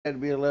had to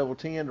be a level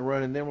 10 to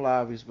run in them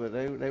lobbies, but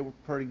they were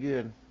pretty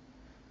good.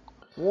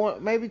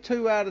 One, maybe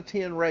 2 out of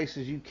 10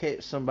 races, you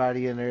catch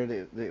somebody in there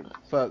that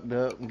fucked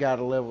up and got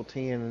a level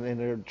 10 and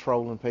they're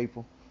trolling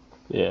people.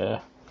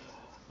 Yeah.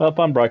 Up,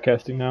 I'm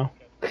broadcasting now.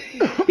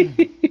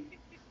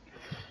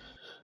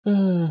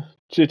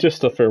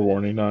 Just a fair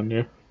warning on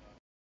you.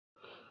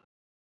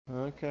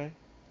 Okay,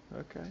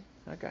 okay,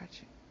 I got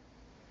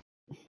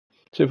you.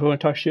 So if you want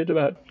to talk shit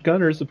about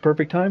Gunner, it's the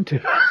perfect time to.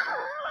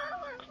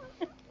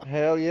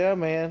 Hell yeah,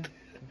 man.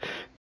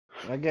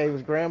 I gave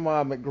his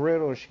grandma a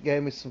McGriddle and she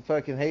gave me some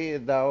fucking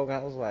head, dog. I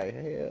was like,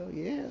 hell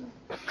yeah.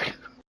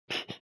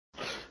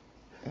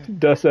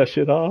 Dust that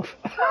shit off.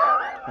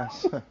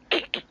 I,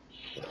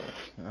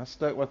 I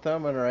stuck my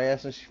thumb in her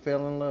ass and she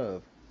fell in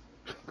love.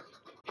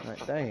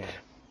 Like, damn.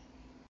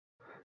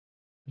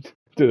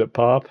 Did it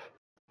pop?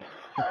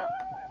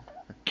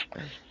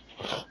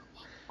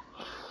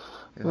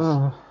 It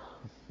was,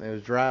 it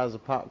was dry as a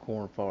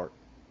popcorn fart.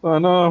 I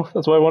know.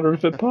 That's why I wondered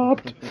if it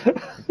popped.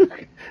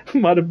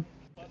 Might have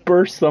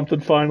burst something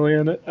finally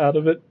in it out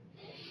of it.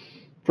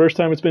 First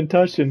time it's been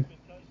touched in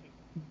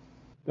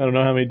I don't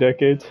know how many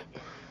decades.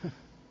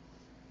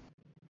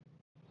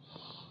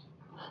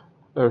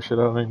 Oh shit!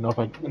 I don't even know if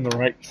I'm in the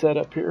right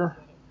setup here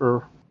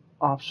or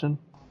option.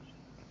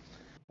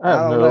 I I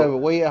have don't know, no. but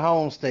we at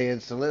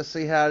Homestead, so let's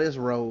see how this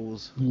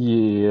rolls.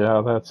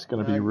 Yeah, that's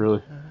gonna be I,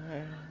 really.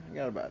 I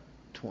got about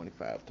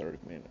 25, 30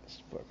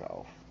 minutes. Fuck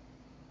off.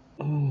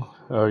 Oh,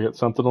 I got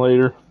something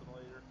later.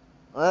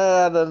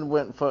 I done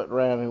went and fucked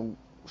around and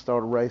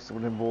started racing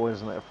with them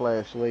boys in that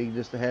Flash League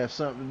just to have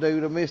something to do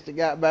till Mystic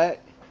got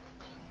back.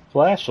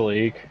 Flash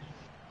League.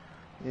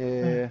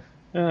 Yeah,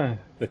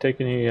 They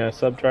take any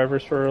sub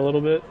drivers for a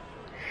little bit.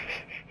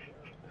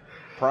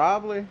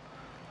 probably.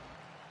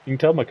 You can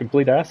tell I'm a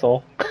complete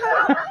asshole.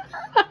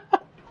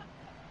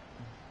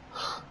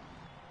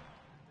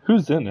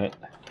 Who's in it?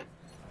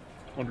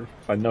 I wonder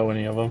if I know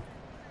any of them.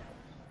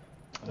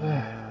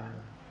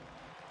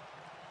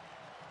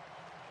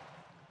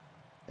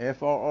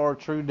 FRR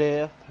True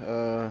Death.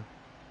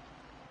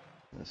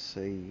 Let's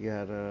see. You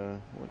got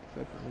what the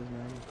fuck is his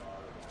name?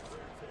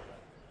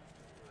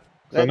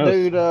 So I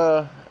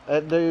know.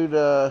 That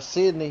dude,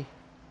 Sydney,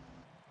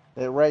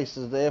 that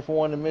races the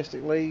F1 in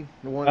Mystic League,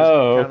 the one that's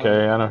Oh, kind of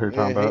okay. I know who you're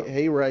talking yeah, about.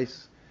 he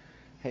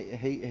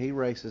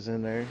races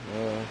in there.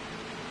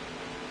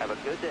 Have a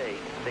good day.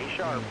 Stay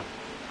sharp.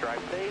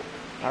 Drive safe.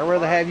 I'd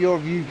rather have your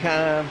view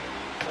kind.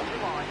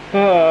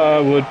 I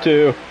would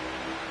too.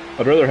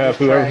 I'd rather have Just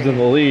whoever's in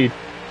the lead.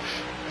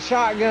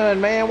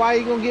 Shotgun, man. Why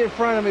you gonna get in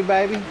front of me,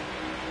 baby?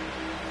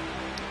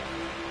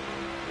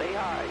 Stay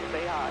high.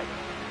 Stay high.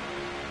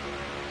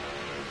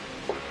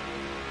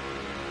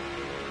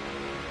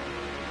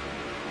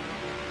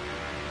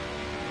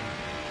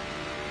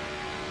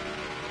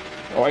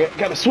 Oh, I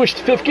gotta switch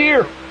to fifth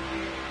gear.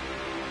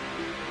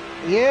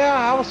 Yeah,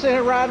 I was sitting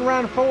here riding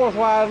around the fourth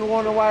while I was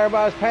wondering why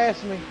everybody's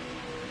passing me.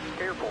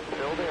 Careful.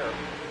 Still there.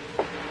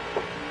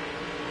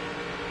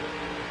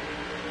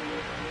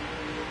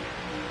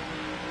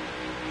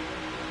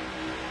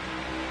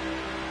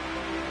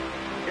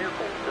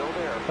 Careful. Still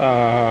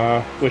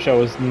there. Wish I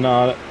was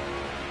not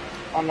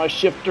on my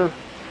shifter.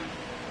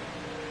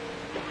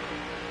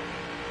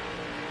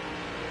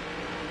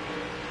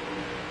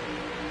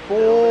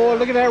 Boy,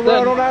 look at that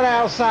road on that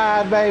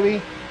outside,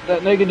 baby.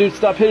 That naked dude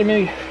stopped hitting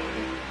me.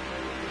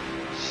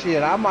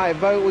 Shit, I might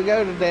vote we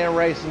go to damn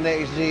racing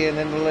next gen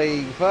in the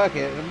league. Fuck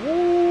it.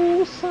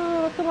 Woo,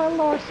 son, look at my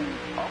Larson.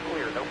 All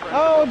clear. No pressure.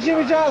 Oh,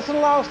 Jimmy Johnson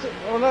lost it.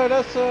 Oh, no,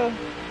 that's,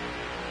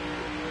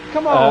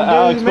 come on,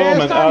 Alex dude, man.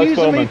 Bowman, Stop Alex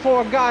using Bowman. me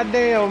for a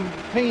goddamn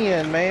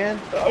pin, man.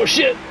 Oh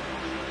shit!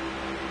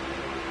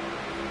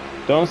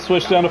 Don't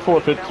switch down to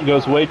fourth. It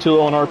goes way too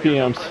low on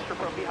RPMs. Pressure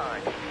from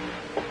behind.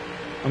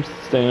 I'm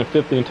staying at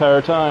fifth the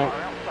entire time.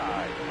 Car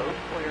outside. Both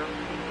clear.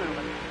 Keep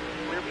moving.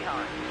 Clear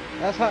behind.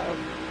 That's how.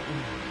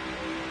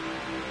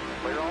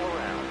 Clear all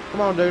around.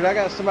 Come on, dude. I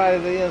got somebody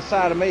to the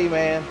inside of me,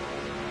 man.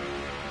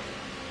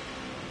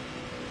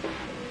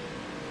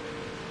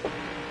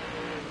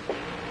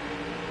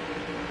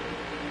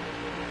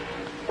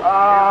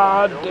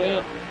 Ah, Still damn.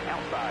 there.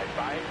 Outside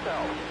by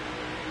itself.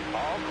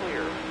 All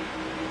clear.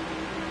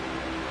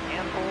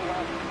 Handful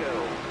left to go.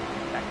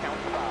 That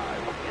counts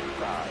 5.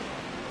 Inside.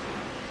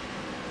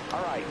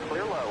 All right,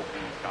 clear low.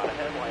 Got a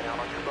headlight out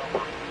on your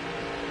bumper.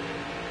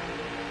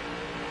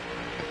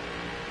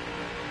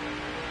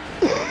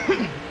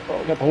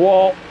 Oh, got the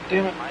wall.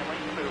 Damn it. High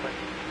lane's moving.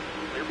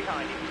 Clear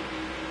behind you.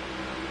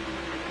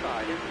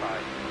 Inside,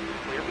 inside.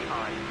 Clear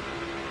behind.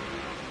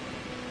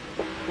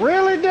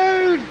 Really,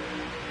 dude?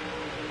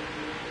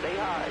 Stay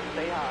high,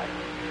 stay high.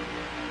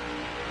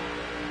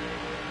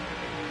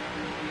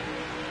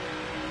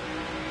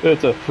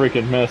 It's a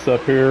freaking mess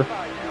up here.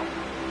 Side now.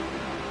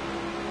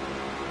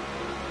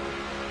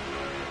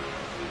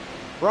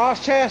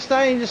 Ross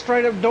Chastain just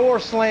straight up door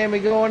slammed me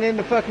going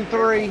into fucking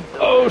 3.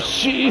 Oh,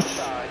 jeez.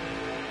 Side.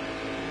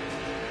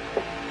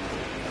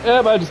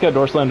 Yeah, but I just got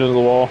door slammed into the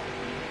wall.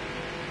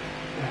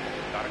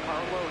 Got a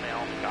car low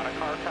now. Got a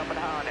car coming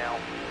high now.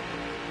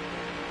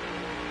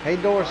 He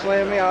door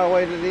slammed me all the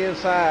way to the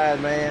inside,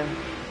 man.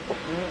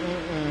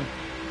 Mm-mm-mm.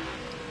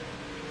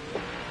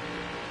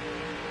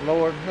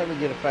 Lord, let me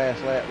get a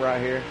fast lap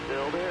right here.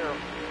 Still there.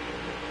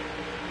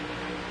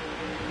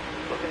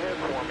 Look ahead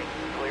for me.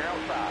 Clear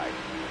outside.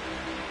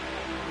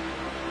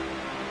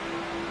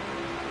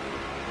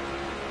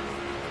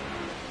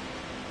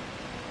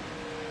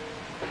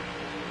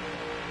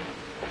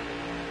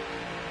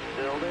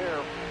 Still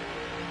there.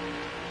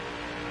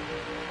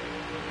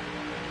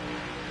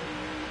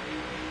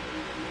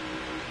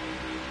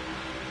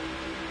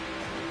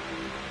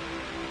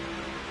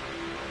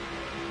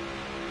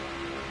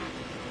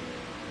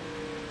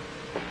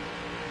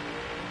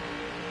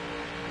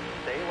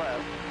 Stay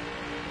left.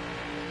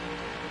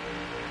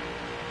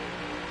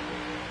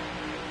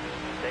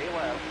 Stay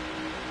left.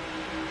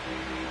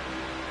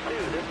 2,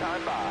 this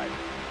time 5.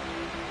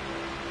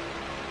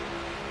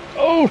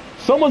 Oh,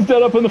 someone's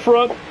dead up in the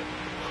front.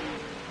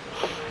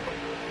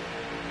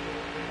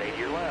 Stay to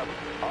your left.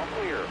 All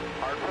clear.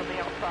 Hard from the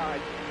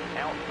outside.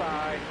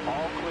 Outside.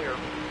 All clear.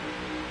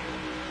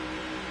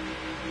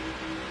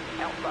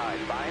 Outside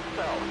by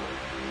himself.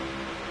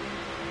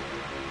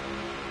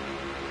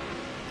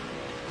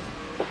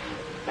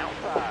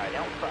 Outside.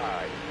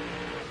 Outside.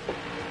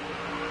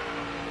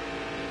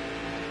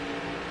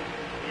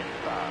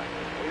 Inside.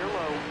 Clear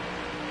low.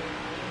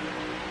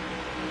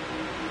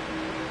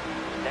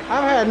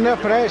 I've had enough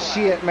of that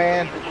shit,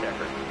 man.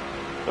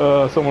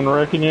 Someone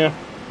wrecking you?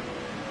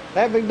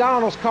 That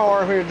McDonald's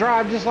car over here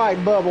drive just like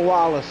Bubba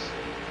Wallace.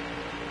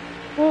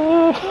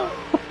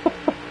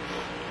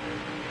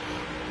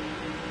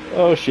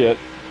 Oh shit.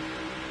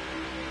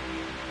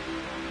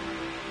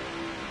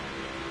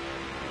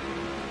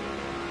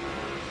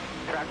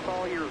 Track's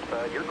all yours,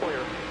 bud. You're clear.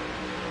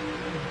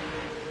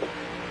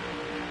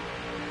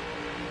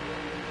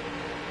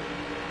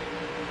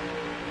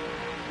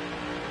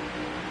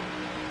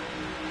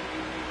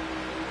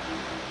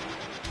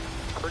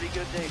 Pretty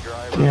good day,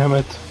 driver. Damn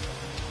it.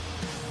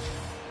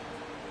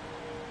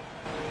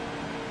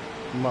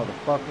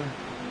 Motherfucker.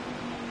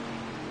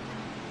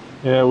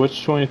 Yeah,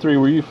 which 23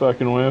 were you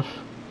fucking with?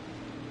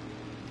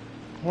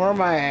 Where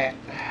am I at?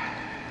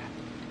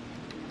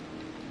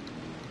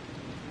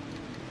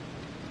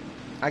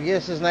 I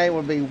guess his name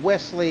would be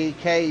Wesley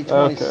K27.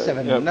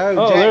 Okay, yep. No,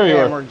 Oh, there you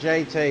are.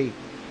 Jackhammer JT.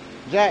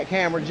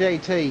 Jackhammer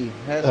JT.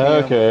 That's him.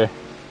 Okay.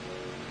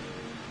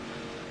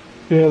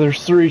 Yeah,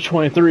 there's 3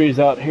 23s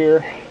out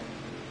here.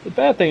 The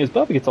bad thing is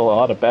Bubba gets a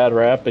lot of bad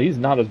rap, but he's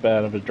not as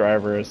bad of a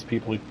driver as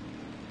people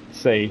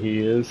say he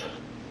is.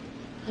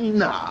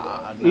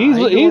 Nah, He's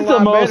doing a the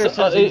lot most. better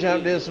since he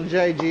jumped in some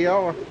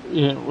JGR.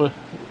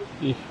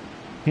 Yeah.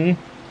 You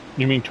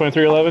mean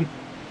 2311?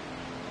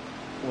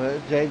 Well,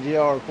 it's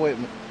JGR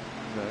equipment.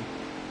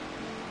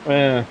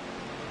 Eh.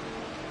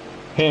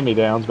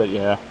 Hand-me-downs, but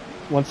yeah.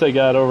 Once they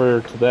got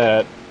over to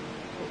that,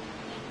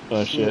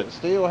 oh shit.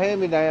 Still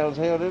hand-me-downs.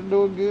 Hell, they're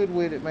doing good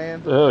with it,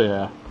 man. Oh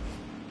yeah.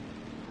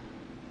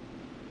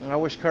 I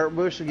wish Kurt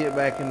Busch would get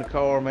back in the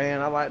car,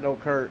 man. I like no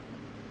Kurt.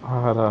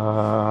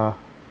 I'd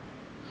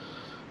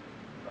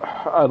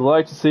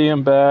like to see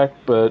him back,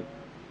 but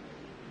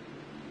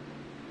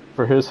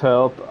for his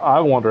health, I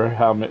wonder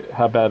how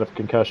bad of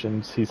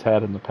concussions he's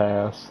had in the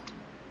past.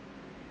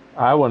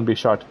 I wouldn't be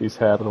shocked if he's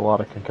had a lot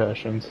of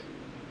concussions,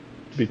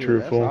 to be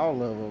truthful. That's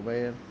all of them,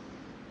 man.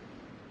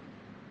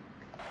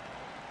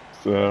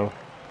 So,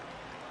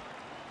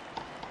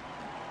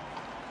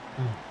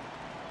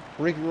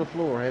 Ricky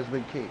LaFleur has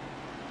been kicked.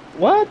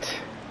 what?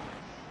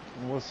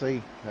 We'll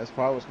see. That's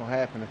probably what's going to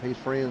happen if he's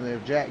friends.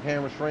 If Jack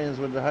Hammer's friends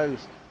with the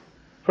host.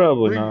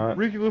 Probably not.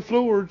 Ricky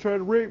LaFleur tried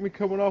to wreck me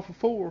coming off of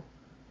 4.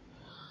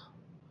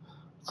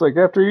 It's like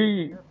after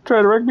he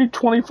tried to wreck me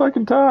 20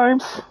 fucking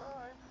times.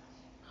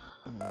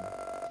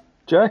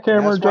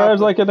 Jackhammer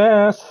drives like an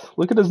ass.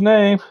 Look at his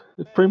name.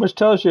 It pretty much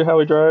tells you how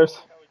he drives.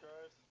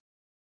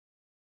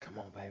 Come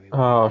on, baby.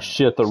 Oh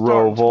shit, the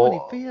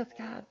Roval. 25th,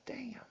 god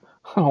damn.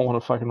 I don't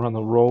want to fucking run the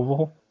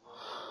Roval.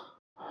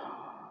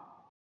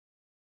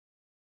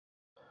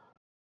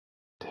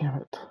 Damn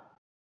it.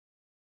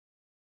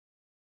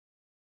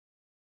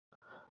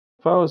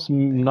 If I was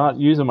not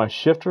using my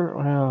shifter,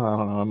 well, I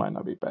don't know, it might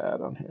not be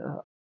bad on here.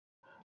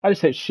 I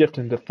just hate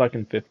shifting to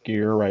fucking 5th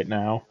gear right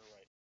now.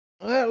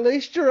 Well, at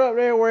least you're up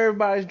there where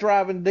everybody's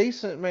driving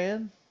decent,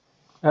 man.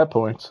 At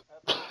points.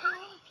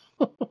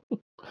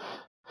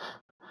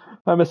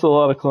 I missed a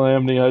lot of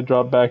calamity. I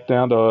dropped back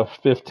down to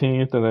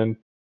 15th and then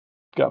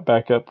got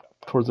back up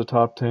towards the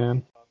top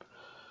 10.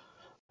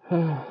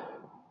 Okay,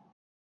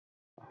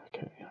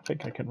 I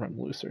think I can run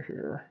looser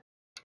here.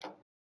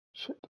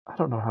 Shit, I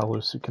don't know how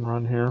loose you can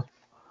run here.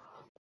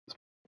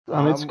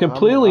 I mean, it's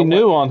completely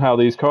new on how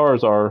these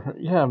cars are.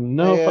 You have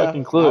no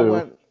fucking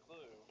clue.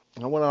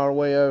 I went all the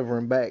way over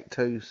and back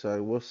too,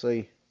 so we'll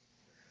see.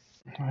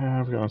 Yeah,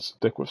 I'm going to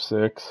stick with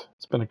 6.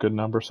 It's been a good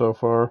number so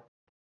far.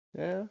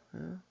 Yeah.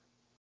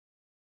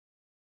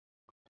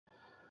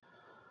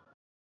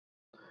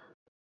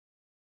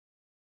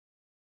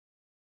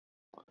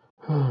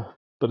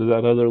 But is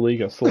that other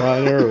league a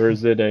slider or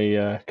is it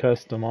a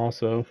custom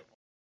also?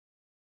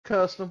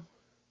 Custom.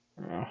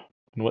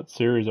 And what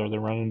series are they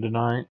running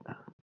tonight?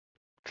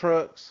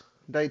 Trucks,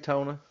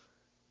 Daytona.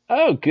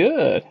 Oh,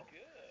 good.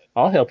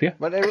 I'll help you.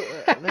 But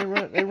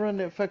they run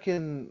that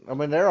fucking. I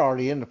mean, they're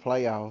already in the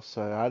playoffs,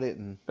 so I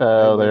didn't. They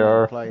Oh, they moved the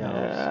are. playoffs,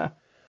 Yeah.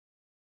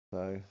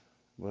 so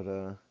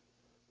but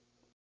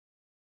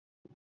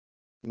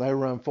they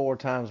run 4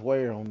 times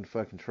wear on the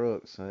fucking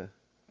trucks.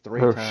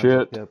 Three Oh times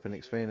shit. up in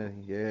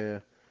Xfinity. Yeah.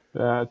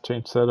 Yeah,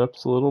 changed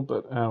setups a little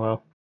bit. Oh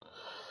well.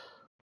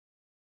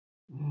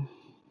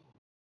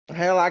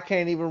 Hell, I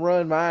can't even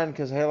run mine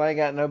because hell, I ain't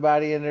got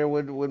nobody in there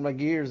with my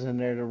gears in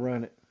there to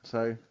run it.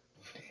 So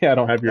Yeah, I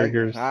don't have your they,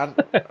 gears.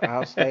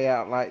 I'll stay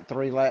out like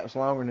 3 laps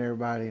longer than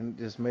everybody, and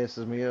it just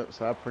messes me up.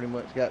 So I pretty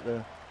much got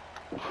to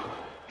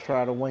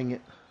try to wing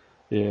it.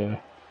 Yeah.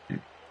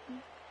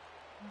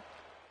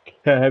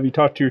 Have you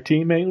talked to your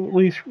teammate at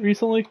least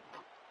recently?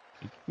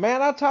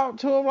 Man, I talked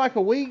to him like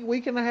a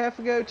week and a half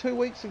ago, 2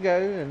 weeks ago,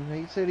 and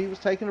he said he was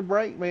taking a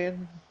break,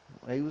 man.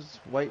 He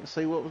was waiting to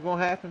see what was going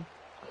to happen.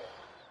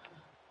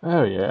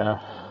 Oh yeah.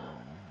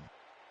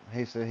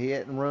 He said he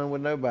hadn't run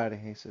with nobody.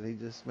 He said he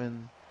just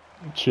been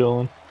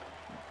Chilling.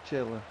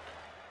 chilling.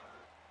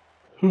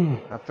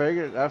 I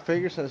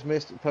figured since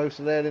Mystic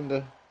posted that in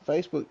the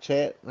Facebook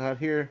chat,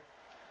 I'd Ready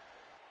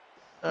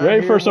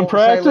hear for him some want to say,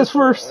 practice let's,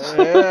 for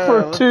yeah,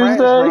 for let's practice,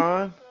 Tuesday?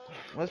 Ron.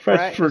 Let's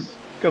Practice for practice.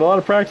 got a lot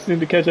of practicing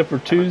to catch up for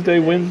Tuesday,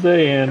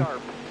 Wednesday, and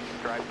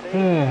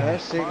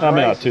That's 6 I mean not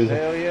races. Tuesday.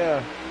 Hell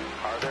yeah.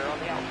 Car there on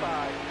the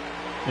outside.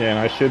 Yeah, and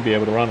I should be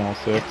able to run all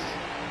 6.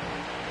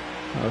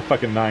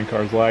 Fucking 9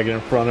 cars lagging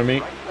in front of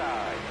me. Right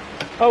side.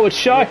 Oh, it's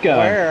shotgun.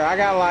 Where? I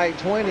got like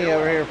 20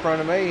 over here in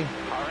front of me.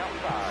 Car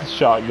outside.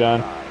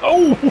 Shotgun.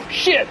 Oh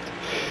shit!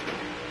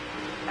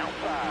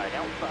 Outside.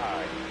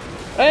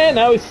 And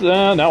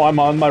now I'm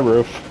on my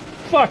roof.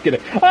 Fuck it.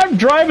 I'm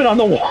driving on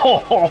the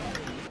wall.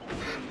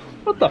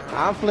 What the?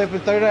 I'm flipping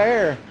through the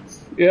air.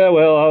 Yeah,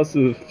 well, I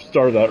also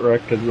started that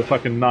wreck because the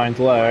fucking 9's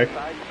lag.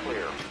 Side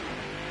clear.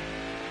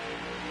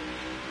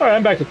 Alright,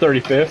 I'm back to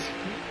 35th.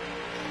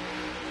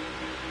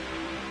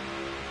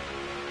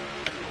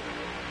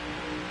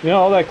 You know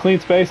all that clean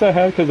space I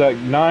had because that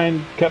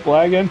 9 kept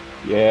lagging?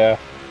 Yeah,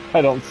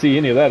 I don't see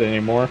any of that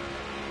anymore.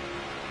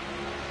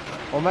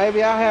 Well,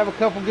 maybe I'll have a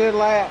couple good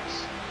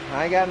laps.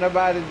 I ain't got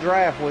nobody to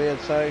draft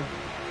with, so.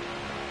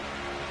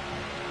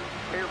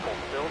 Careful,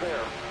 still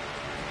there.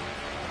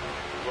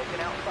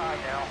 Looking outside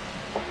now.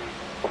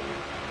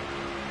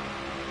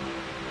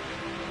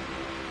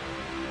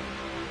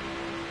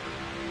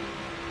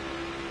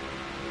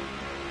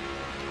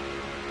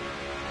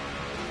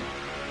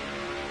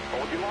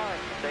 Hold your line,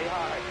 stay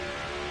high.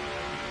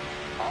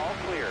 All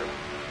clear.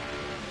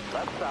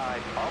 Left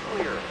side, all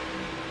clear.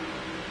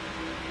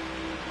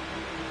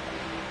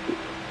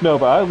 No,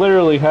 but I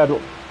literally had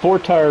 4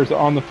 tires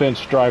on the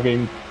fence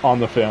driving on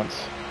the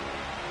fence.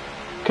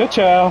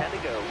 Ka-chow. 10 to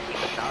go. Keep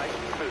it nice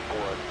and smooth for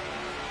us.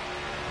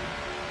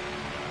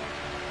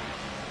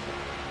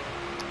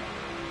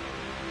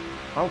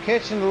 I'm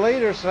catching the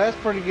leader, so that's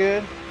pretty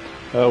good.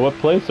 What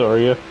place are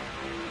you?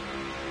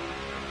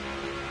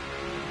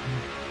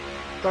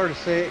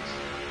 36.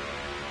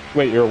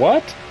 Wait, you're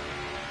what?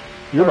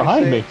 You're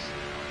behind me. 36.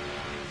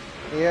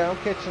 Yeah, I'm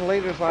catching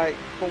leaders like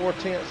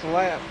 4/10 a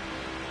lap.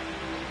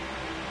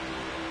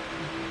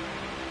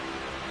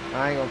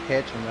 I ain't gonna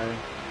catch them though.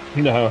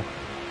 No.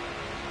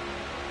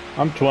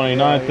 I'm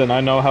 29th, Yeah. and I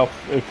know how.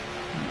 If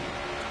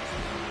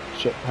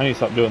shit, I need to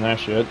stop doing that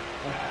shit.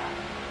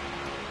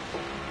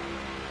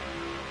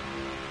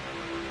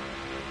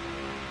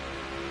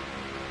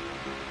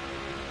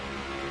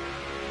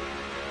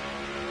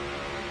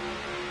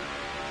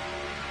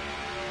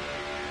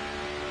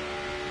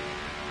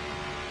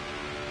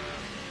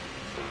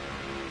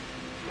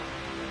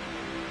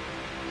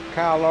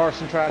 Kyle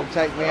Larson tried to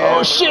take me Oh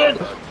out. shit! You're going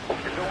too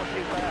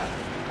fast.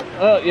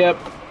 Yep.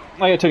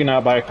 I got taken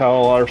out by a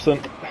Kyle Larson.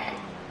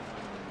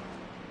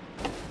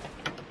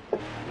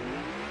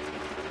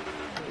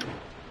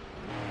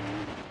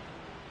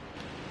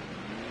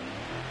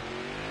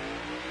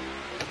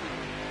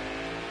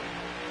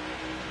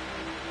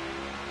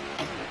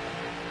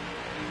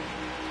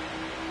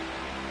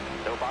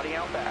 Nobody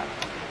out back.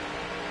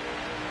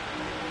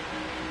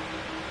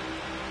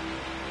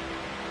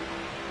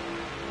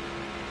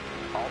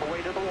 All the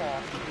way to the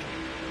wall.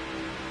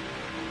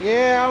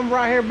 Yeah, I'm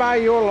right here by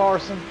your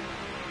Larson.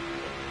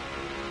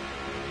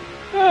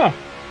 Yeah,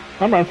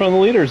 I'm running from the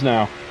leaders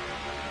now.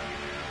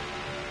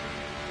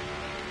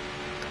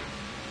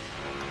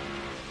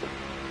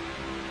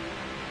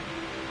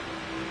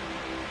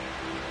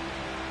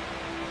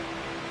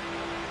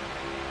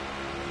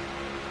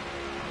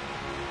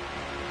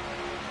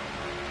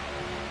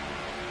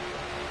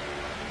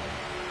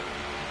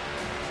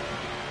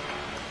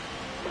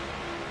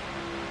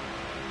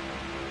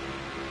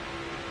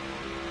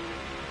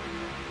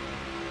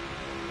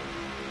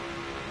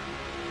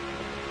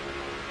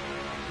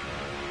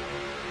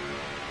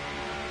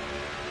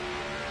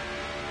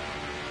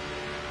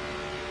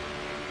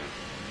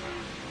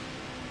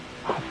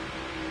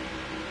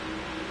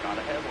 Got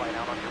a headlight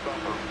out on your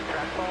bumper.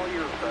 Track's all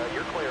yours, bud.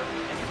 You're clear.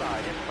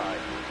 Inside.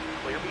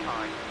 clear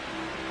behind.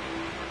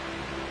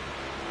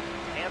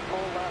 Handful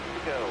left to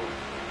go.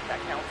 That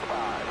counts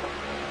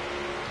 5.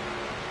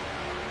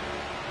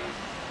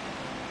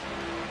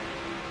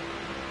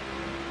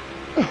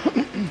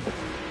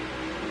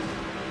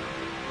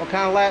 What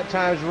kind of lap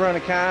times you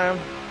running, Kyle?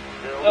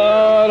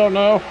 I don't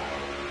know.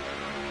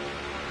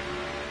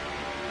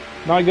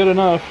 Not good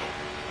enough.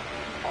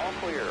 All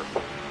clear.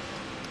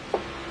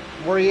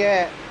 Where you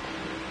at?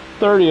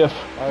 30th.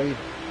 Oh,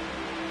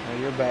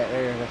 you're back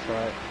there. That's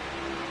right.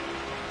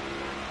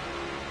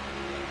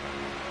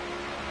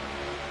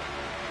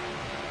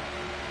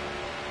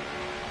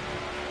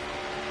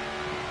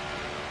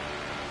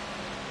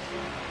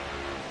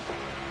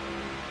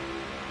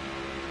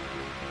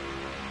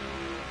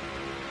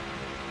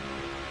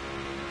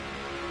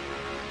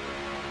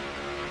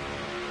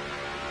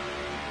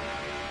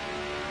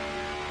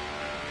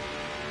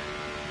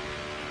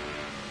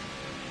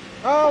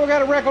 Oh, we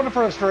got a wreck on the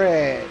front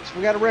stretch.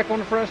 We got a wreck on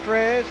the front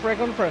stretch. Wreck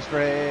on the front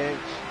stretch.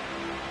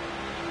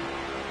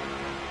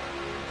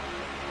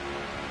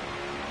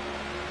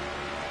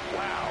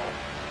 Wow.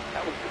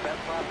 That was the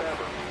best lap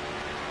ever.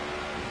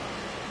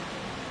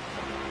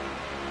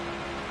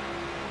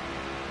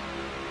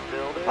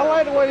 Still there. I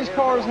like the way these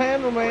cars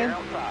handle, Clear man.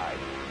 outside.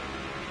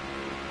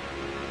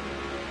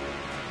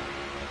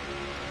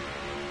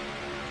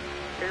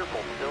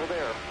 Careful, still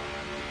there.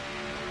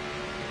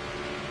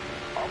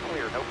 All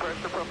clear, no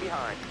pressure from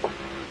behind.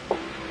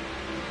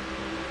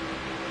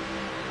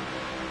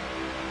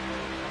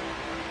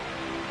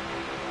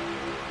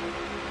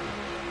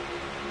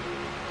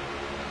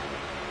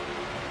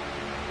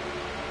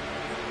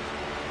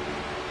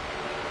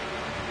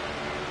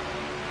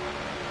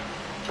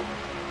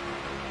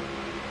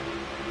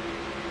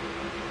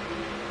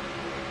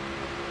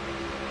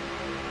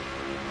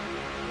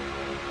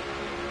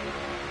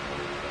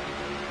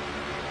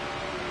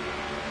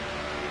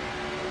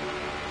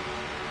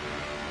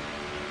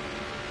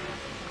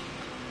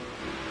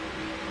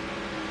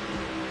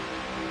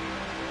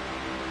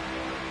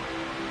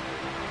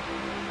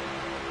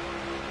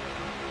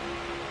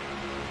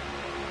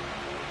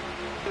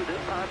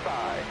 This time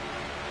 5.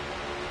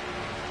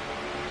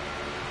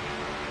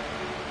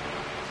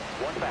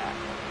 One back.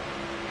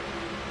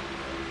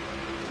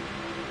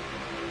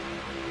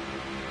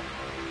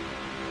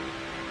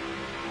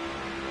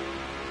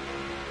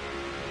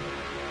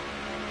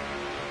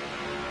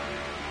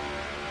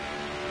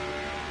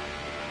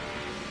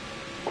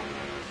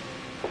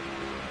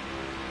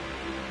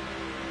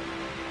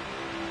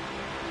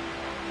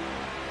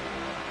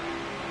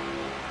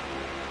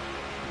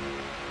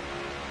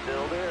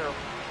 Still there.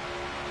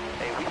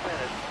 Hey, we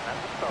finished.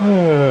 That's the start.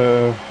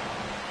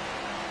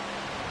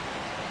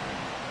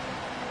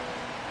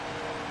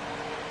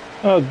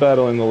 I was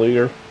battling the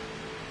leader,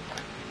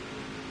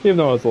 even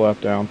though I was a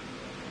lap down.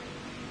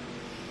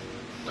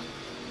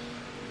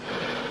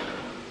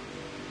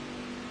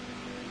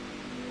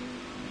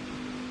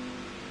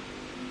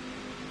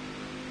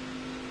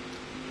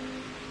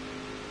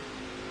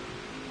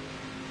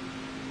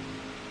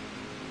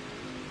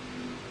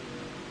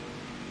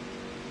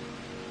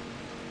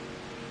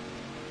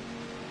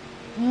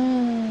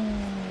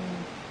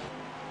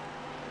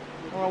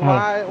 Well,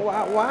 why?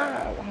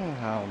 I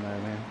don't know,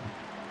 man.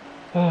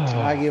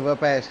 I give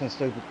up asking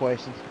stupid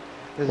questions.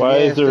 Why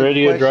is there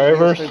idiot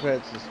drivers?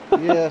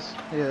 Yes,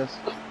 yes.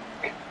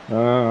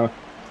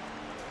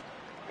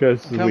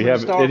 Because we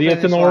have Start idiots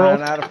in finish the line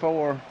world. out of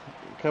 4.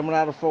 Coming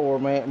out of 4,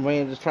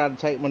 man just tried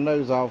to take my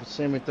nose off and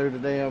send me through the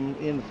damn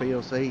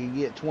infield so he could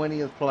get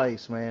 20th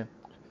place, man.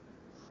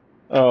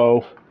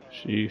 Oh,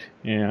 jeez.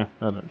 Yeah,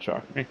 that doesn't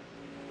shock me.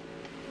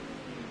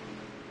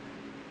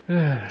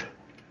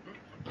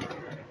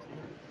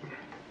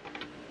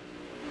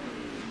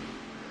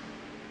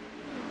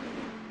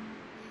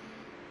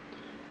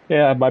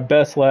 Yeah, my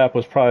best lap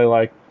was probably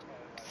like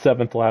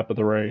 7th lap of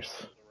the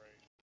race.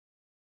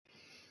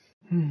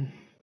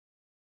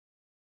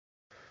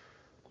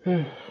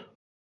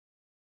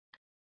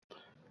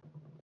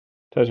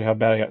 Tells you how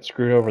bad I got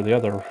screwed over the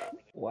other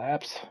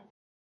laps.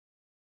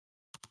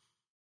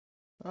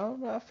 Oh,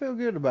 I feel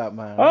good about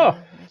mine, Oh,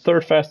 man.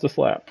 3rd fastest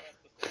lap.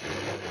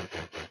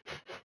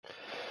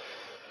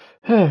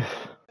 I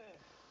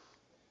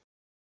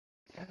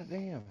God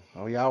damn.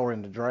 Oh, y'all were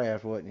in the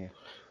draft, wasn't you?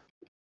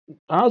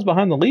 was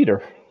behind the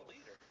leader.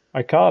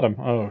 I caught him.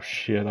 Oh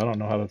shit, I don't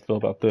know how to feel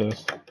about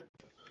this.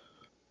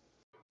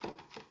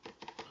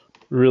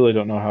 Really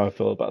don't know how I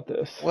feel about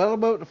this. Well,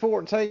 about the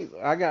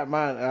 14th, I got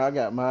mine.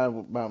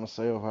 By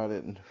myself. I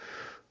didn't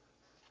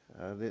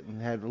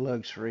have the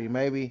luxury.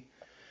 Maybe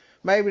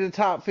the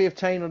top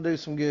 15 will do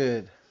some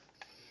good.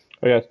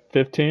 I got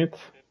 15th.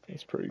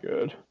 That's pretty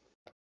good.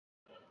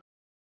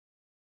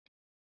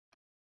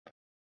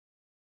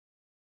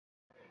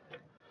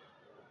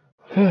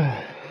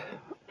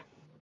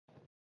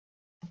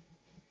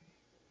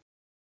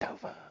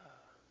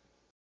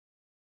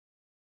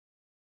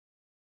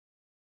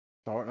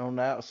 Starting on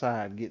the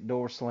outside, get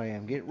door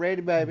slammed. Get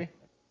ready, baby.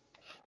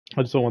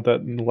 I just don't want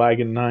that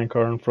lagging 9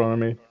 car in front of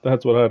me.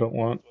 That's what I don't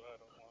want.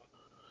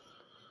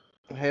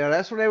 Hell,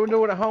 that's what they were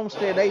doing at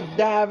Homestead. They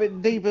dive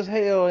it deep as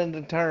hell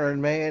into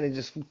turn, man, and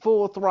just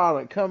full throttle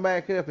it, come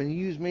back up and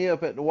use me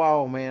up at the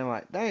wall, man.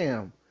 Like,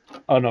 damn.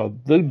 Oh no,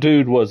 the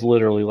dude was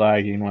literally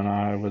lagging when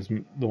I was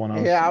the one I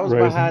was Yeah, I was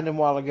raising. behind him a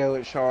while ago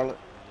at Charlotte.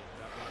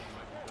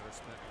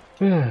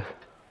 It's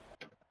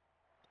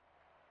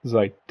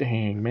like,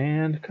 dang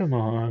man, come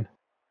on.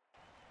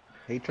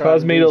 He tried to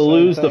Caused me do to the same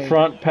lose the thing.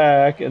 front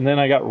pack, and then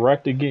I got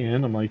wrecked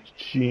again. I'm like,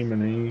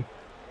 Jiminy.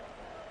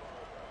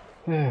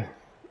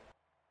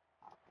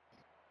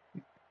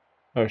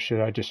 Oh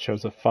shit, I just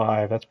chose a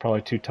 5. That's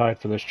probably too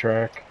tight for this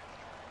track.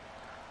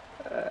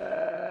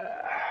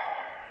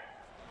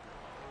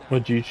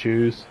 What'd you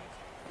choose?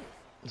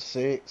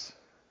 6.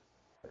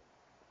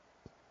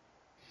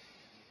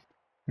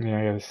 Yeah,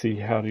 I gotta see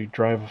how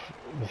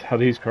how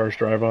these cars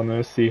drive on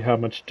this. See how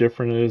much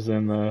different it is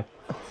than the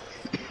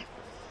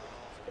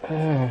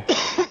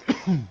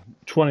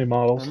 20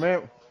 models.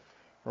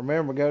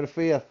 Remember, go to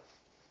 5th.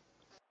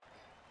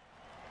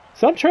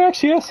 Some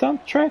tracks, yes. Some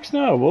tracks,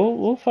 no.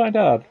 We'll find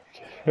out.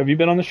 Have you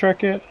been on this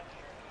track yet?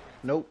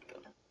 Nope.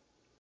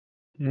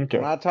 Okay.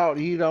 When I talked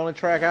to you, the only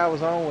track I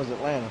was on was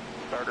Atlanta.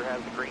 Starter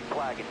has the green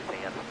flag in his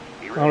hand.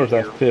 Be I wonder if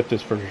ready that here. 5th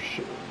is for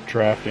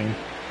drafting.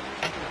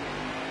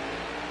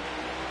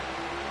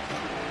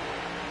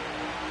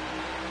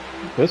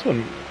 This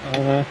one,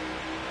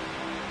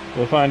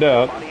 we'll find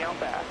out. Body out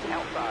back,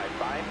 outside,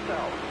 by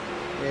himself.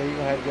 Yeah, you're going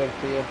to have to go to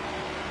 5th.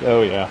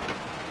 Oh yeah.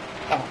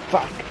 Oh,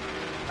 fuck.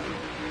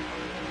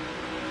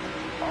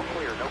 All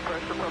clear, no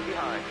pressure from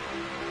behind.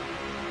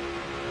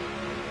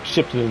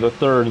 Shipped it into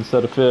 3rd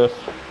instead of 5th.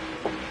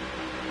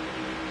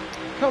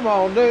 Come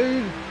on,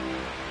 dude.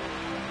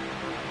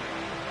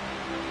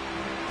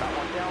 Got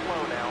one down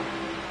low now.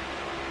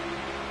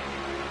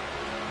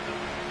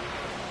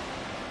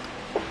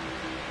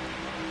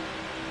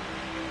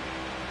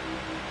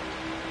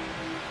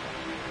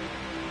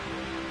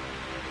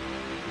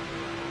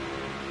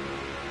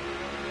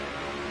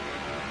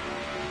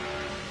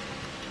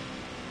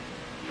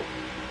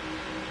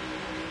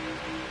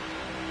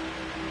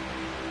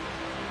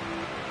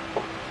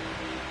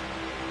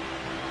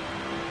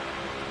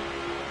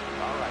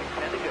 All right,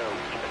 10 to go.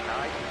 Keep it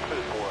nice and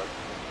smooth for us.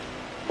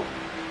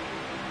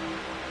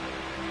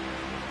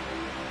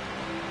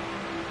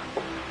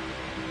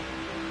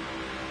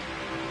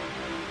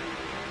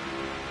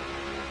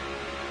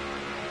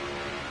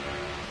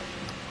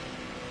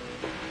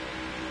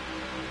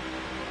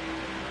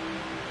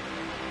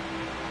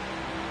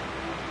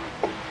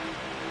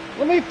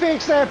 Let me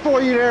fix that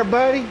for you there,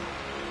 buddy.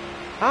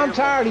 I'm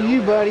tired of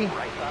you, buddy.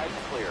 Right side's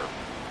clear.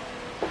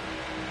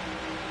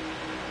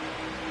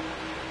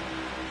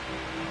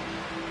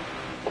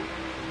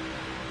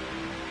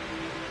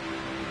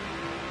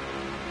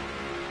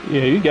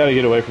 Yeah, you gotta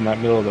get away from that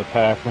middle of the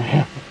pack,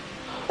 man.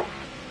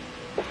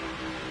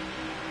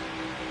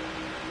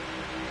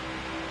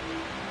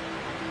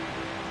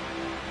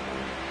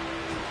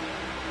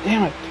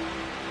 Damn it.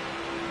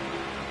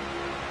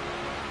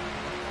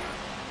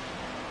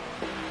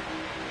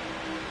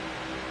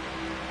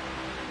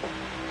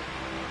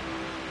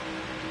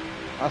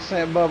 I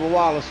sent Bubba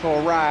Wallace for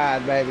a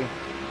ride, baby.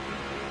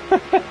 All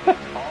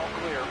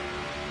clear.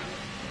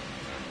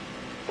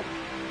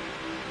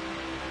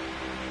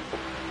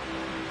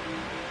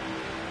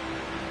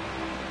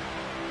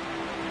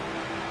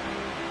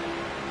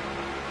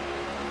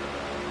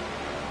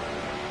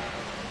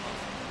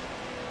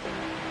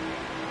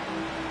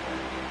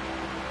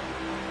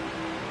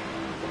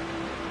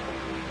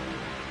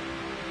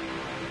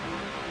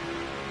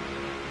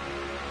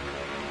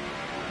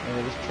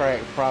 Yeah, this track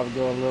will probably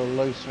go a little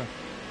looser.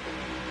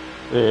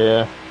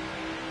 Yeah.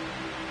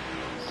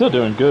 Still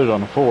doing good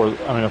on a 4.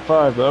 I mean a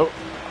 5 though.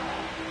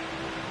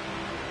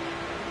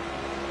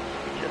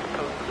 Just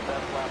posted the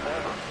best lap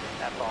ever.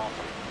 That's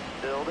awesome.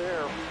 Still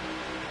there.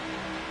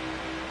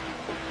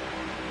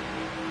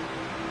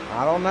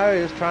 I don't know.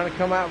 It's trying to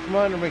come out from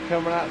under me,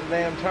 coming out the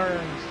damn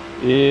turns.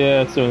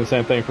 Yeah, it's doing the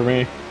same thing for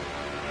me.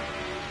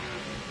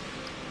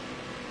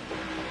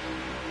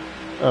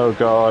 Oh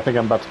god, I think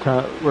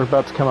we're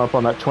about to come up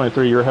on that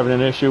 23 you're having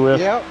an issue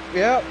with. Yep.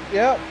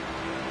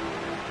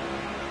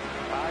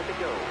 5 to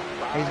go.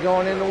 He's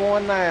going into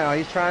 1 now.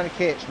 He's trying to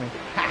catch me.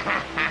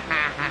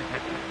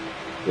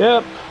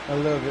 Yep. I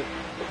love it.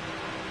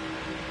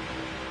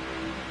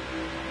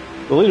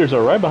 The leaders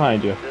are right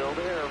behind you. Still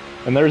there.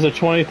 And there's a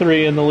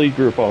 23 in the lead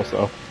group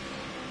also.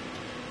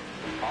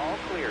 All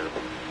clear.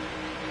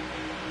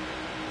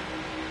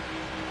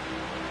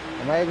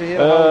 Or maybe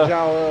he'll hold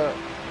y'all up.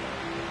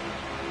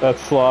 That's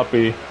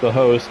Sloppy, the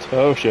host.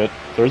 Oh shit,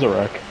 there's a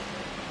wreck.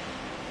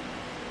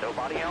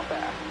 Nobody out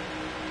back.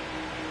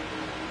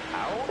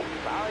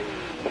 Outside.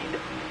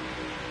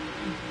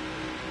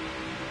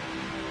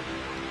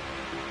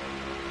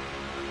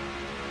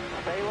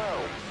 Stay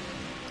low.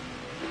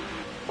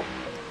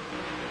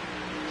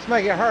 Let's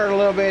make it hurt a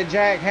little bit,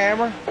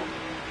 Jackhammer.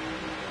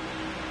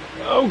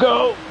 Oh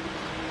go!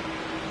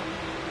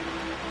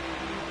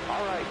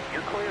 All right,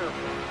 you're clear.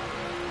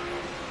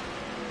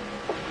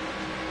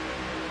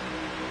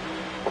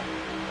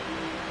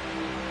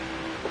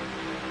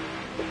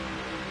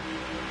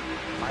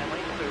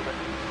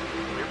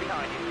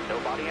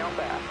 Body out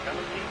fast. Gonna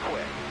see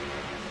quick.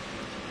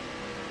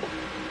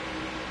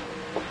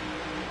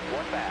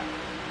 One fast.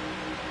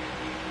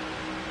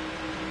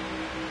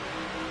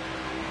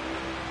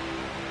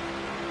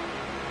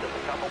 Just a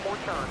couple more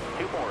turns.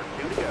 2 more.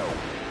 2 to go.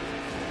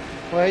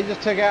 Well, he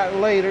just took out the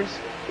leaders.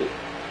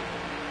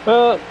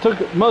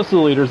 Took most of the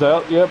leaders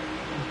out, yep.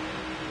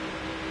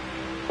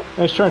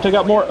 Let's try and take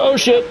out more. Oh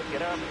shit!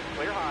 Get up.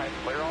 Clear high.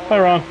 Clear all Hi,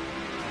 wrong.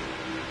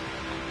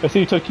 I see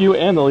you took you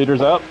and the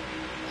leaders out.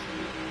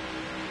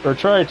 Or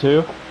tried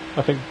to.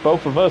 I think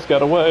both of us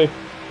got away.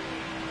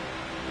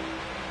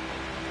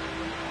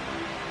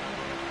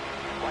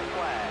 White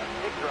flag.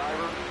 Big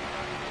driver.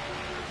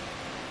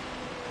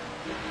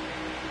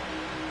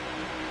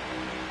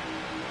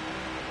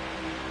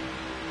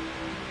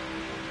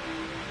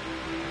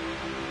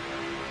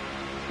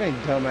 They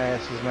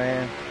dumbasses,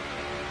 man.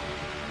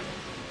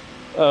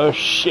 Oh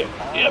shit.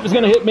 Yep, it's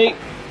gonna hit me.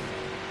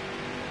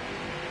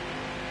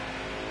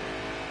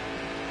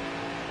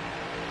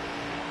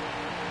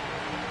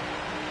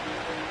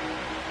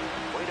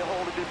 Way to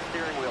hold a good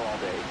steering wheel all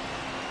day.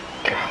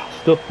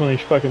 Still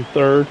finished fucking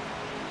third.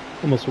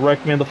 Almost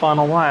wrecked me in the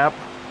final lap.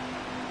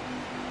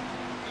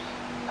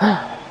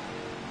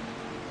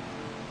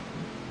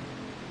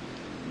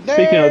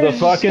 Speaking of the There's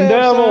your fucking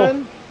devil,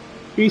 stepson.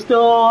 he's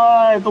still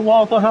alive. The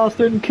Waffle House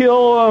didn't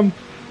kill him.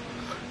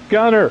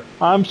 Gunner,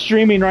 I'm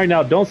streaming right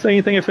now. Don't say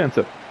anything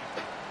offensive.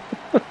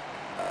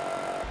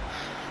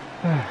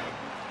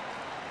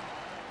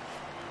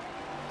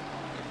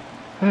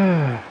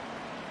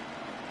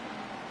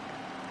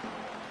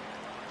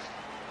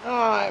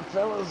 Alright,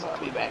 fellas, I'll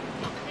be back.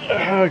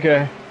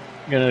 Okay.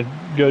 Gonna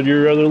go to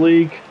your other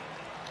league?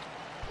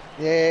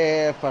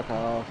 Yeah, fuck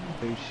off.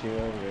 Do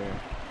shit over there.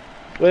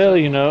 Well,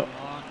 you know.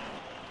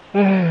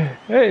 Hey,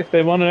 if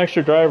they want an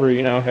extra driver,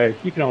 you know, hey,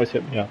 you can always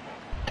hit me up.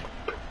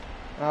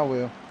 I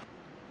will.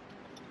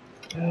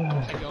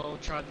 Have y'all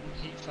tried the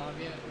Heat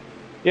 5 yet?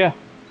 Yeah.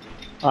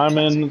 I'm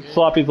in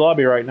Sloppy's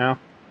lobby right now.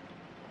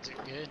 Is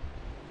it good?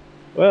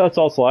 Well, it's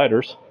all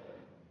sliders.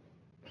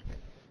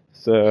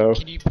 So,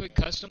 Can you put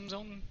customs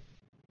on?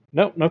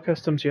 nope, no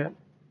customs yet.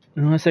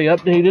 Unless they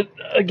update it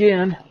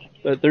again.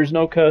 But there's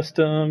no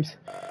customs.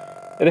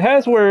 It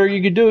has where you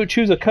could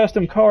choose a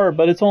custom car,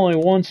 but it's only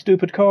one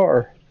stupid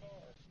car.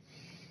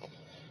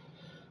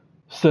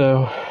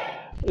 So,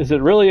 is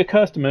it really a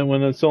custom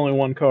when it's only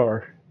one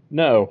car?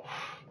 No.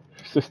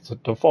 It's just a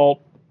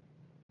default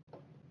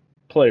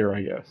player,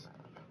 I guess,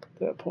 at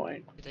that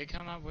point. Did they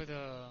come out with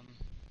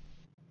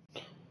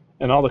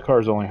And all the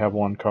cars only have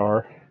one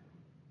car.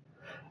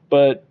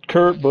 But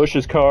Kurt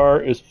Busch's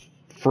car is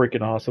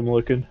freaking awesome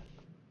looking.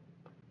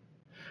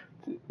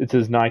 It's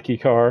his Nike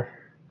car.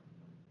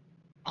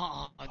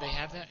 they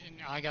have that? And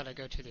I gotta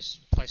go to this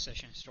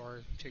PlayStation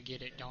store to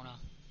get it, don't I?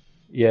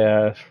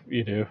 Yeah,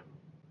 you do.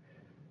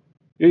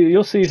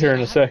 You'll see it here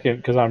in a second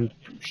because I'm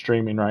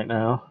streaming right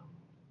now.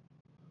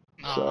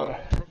 So.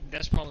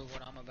 That's probably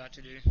what I'm about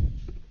to do.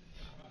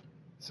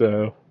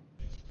 So,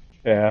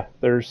 yeah,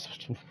 there's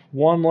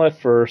one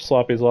left for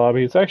Sloppy's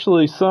Lobby. It's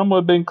actually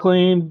somewhat been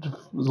cleaned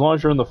as long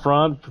as you're in the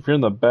front. If you're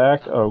in the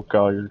back, oh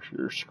god,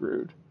 you're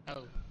screwed.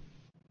 Oh.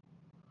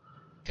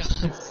 God,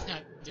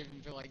 I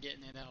didn't feel like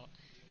getting it out.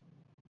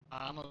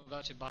 I'm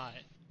about to buy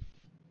it.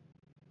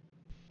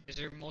 Is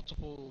there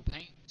multiple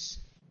paints?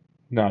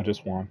 No,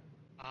 just one.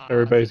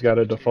 Everybody's got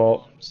a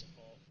default.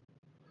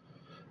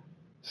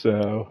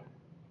 So,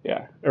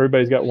 yeah,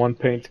 everybody's got one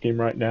paint scheme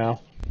right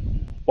now.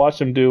 Watch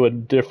them do a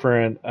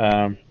different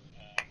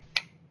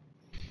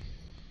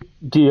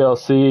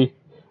DLC.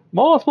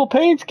 Multiple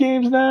paint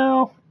schemes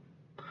now.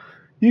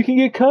 You can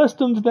get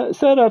custom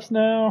setups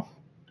now.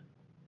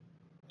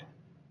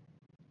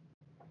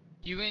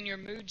 You in your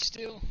mood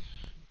still?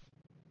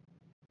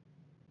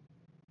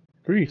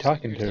 Who are you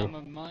talking to? Time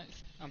of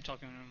month? I'm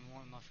talking to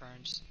one of my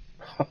friends.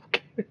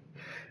 Okay.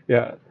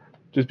 Yeah,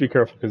 just be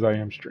careful because I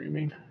am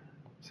streaming.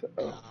 So.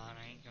 I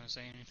ain't gonna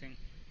say anything.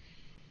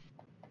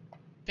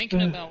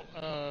 Thinking about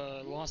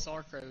Los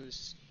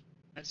Arcos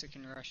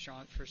Mexican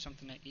restaurant for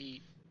something to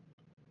eat.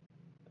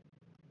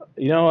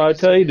 You know, I'd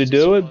tell you to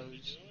do it,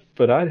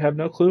 but I'd have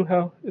no clue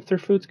if their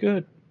food's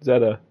good. Is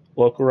that a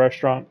local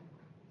restaurant?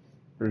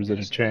 Or is it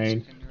a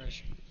chain?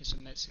 It's a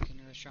Mexican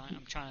restaurant.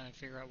 I'm trying to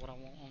figure out what I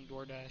want on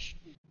DoorDash.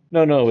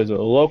 No, is it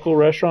a local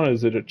restaurant or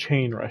is it a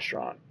chain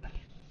restaurant?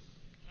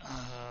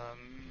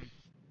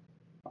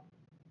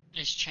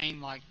 It's chain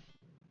like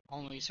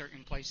only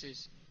certain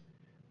places.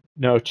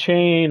 No,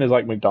 chain is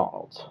like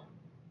McDonald's.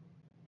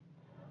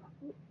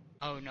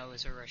 Oh no,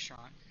 it's a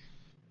restaurant.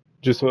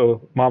 Just a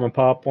mom and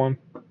pop one?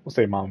 We'll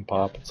say mom and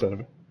pop instead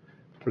of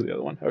for the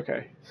other one.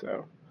 Okay,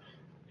 so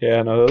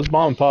yeah, no, those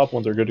mom and pop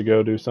ones are good to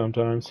go to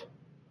sometimes.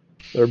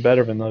 They're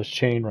better than those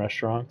chain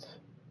restaurants.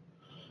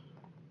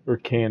 Or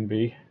can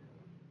be.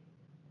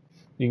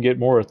 You can get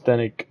more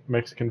authentic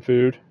Mexican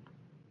food.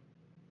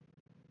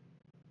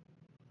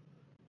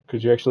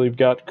 Because you actually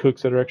got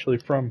cooks that are actually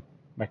from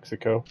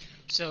Mexico.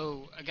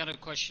 So, I got a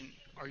question.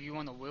 Are you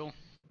on the wheel?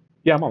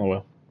 Yeah, I'm on the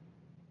wheel.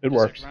 It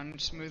works. Does it run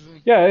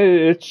smoothly? Yeah,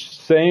 it's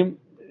same.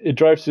 it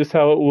drives just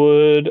how it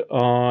would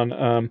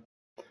on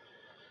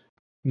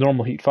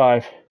normal Heat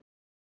 5.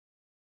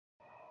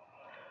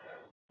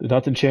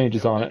 Nothing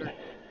changes on it.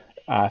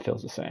 It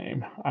feels the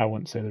same. I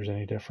wouldn't say there's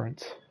any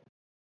difference.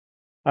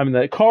 I mean,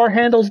 the car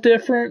handle's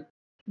different,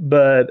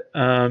 but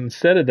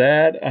instead of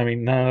that, I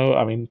mean, no.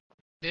 I mean,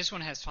 This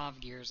one has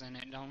 5 gears in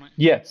it, don't it?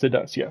 yes, it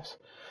does, yes.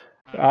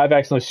 I've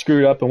accidentally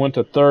screwed up and went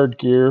to 3rd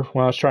gear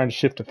when I was trying to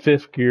shift to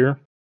 5th gear.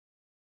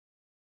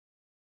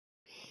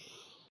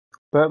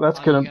 That's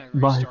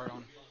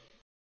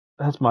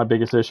my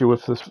biggest issue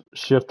with this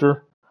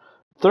shifter.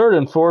 3rd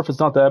and 4th, it's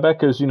not that bad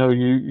because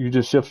you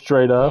just shift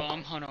straight up.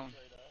 Hold on.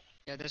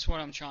 Yeah, that's what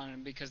I'm trying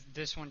to, because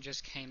this one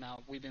just came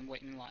out. We've been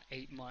waiting like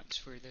 8 months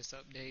for this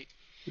update.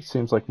 It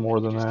seems like more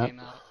than that. Came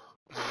out.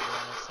 Yeah,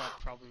 it's like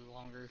probably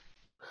longer.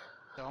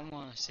 So I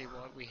want to see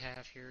what we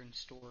have here in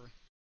store.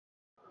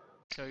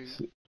 So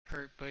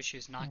Kurt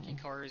Busch's Nike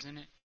car, isn't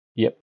it?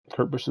 Yep,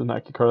 Kurt Busch's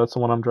Nike car. That's the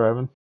one I'm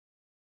driving.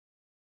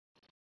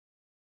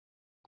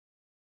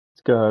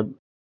 It's got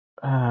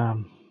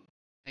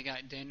They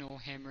got Daniel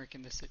Hamrick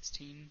in the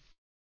 16.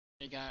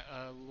 They got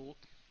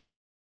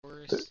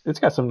it's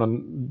got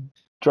some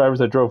drivers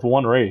that drove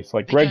one race,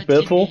 like Greg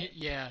Biffle.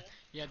 Yeah,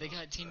 they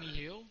got Timmy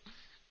Hill.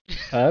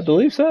 I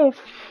believe so.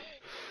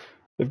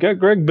 They've got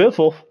Greg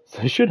Biffle.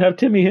 So they should have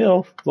Timmy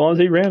Hill as long as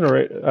he ran a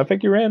race. I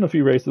think he ran a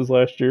few races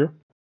last year.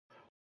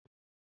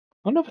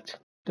 I don't know if it's.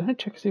 Did I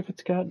check to see if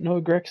it's got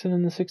Noah Gregson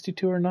in the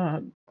 62 or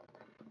not?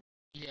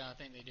 Yeah, I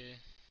think they do.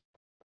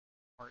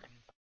 Martin.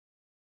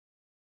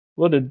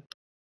 What did?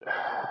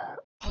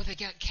 Oh, they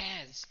got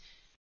Kaz.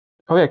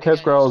 Oh yeah,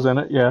 Kaz Growl's in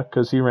it. Yeah,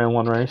 because he ran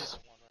one race.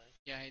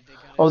 Yeah, they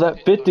got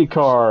that 50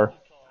 car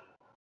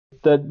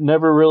that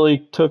never really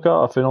took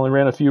off. It only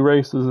ran a few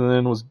races and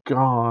then was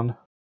gone.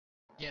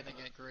 Yeah, they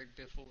got Greg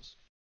Biffles.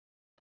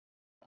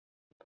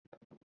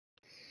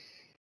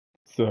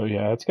 So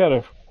yeah, it's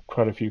got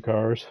quite a few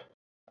cars.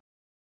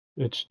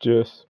 It's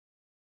just.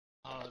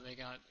 Oh, they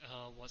got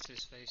what's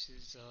his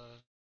face's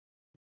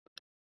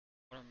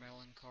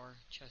watermelon car,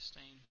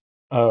 Chastain.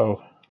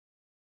 Oh,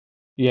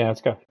 yeah,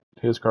 it's got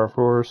his car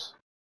for us.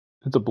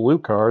 It's a blue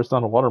car. It's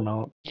not a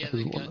watermelon. Yeah,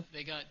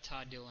 they got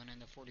Todd Dillon in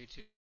the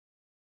 42.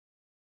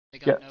 They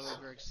got Noah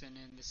Gregson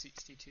in the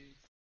 62.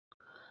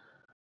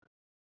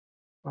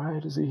 Why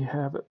does he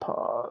have it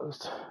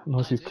paused?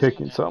 Unless he's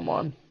kicking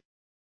someone.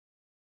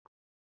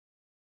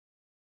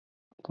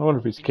 I wonder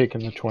if he's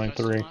kicking the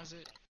 23.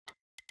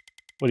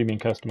 What do you mean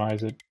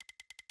customize it?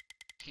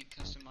 Can't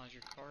customize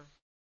your car.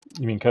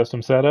 You mean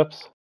custom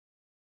setups?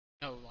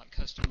 No, like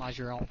customize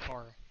your own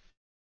car.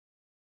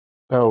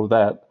 Oh,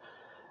 that.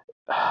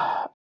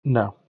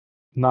 No,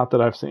 not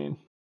that I've seen.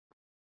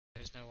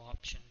 There's no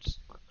options.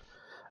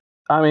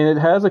 I mean, it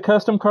has a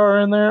custom car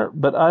in there,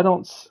 but I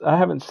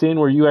haven't seen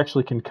where you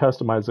actually can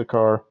customize the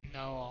car. No,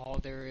 all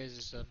there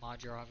is my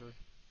driver.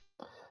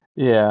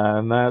 Yeah,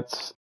 and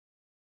that's.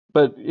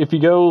 But if you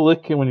go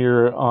look when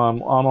you're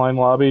online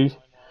lobby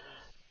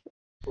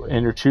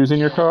and you're choosing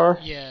your car,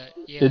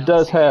 it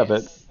does have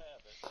it.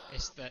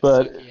 It's that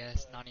but sucky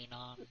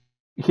S99.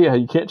 Yeah,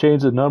 you can't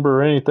change the number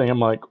or anything. I'm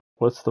like,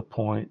 what's the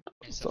point?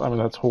 I mean,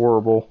 that's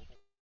horrible.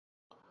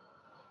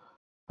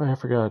 I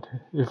forgot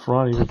if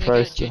Ron even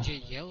tries to.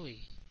 JJ Yelly.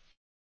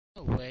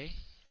 No way.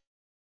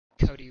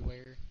 Cody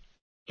Ware.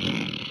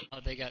 Oh,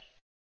 they got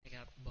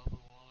Bubba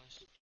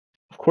Wallace.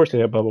 Of course they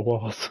have Bubba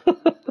Wallace.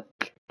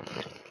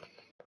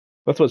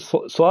 That's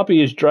what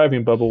Sloppy is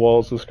driving Bubba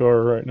Wallace's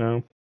car right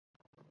now.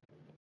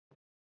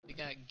 They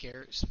got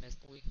Garrett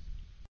Smithley.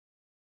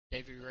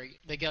 David Reagan.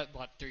 They got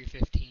like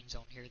 315s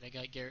on here. They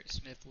got Garrett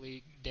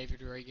Smithley,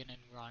 David Reagan, and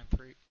Ryan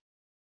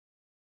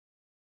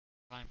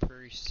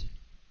Priest.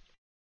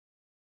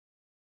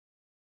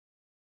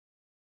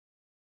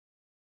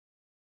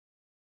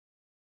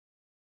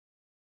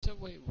 So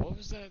wait, what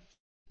was that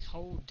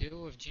whole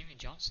deal of Jimmy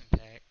Johnson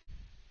pack?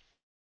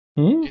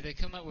 Did they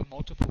come out with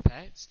multiple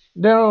packs?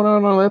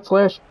 No.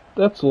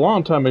 That's a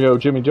long time ago.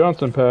 Jimmy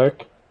Johnson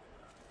pack.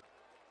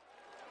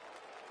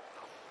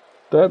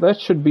 That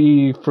should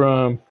be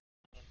from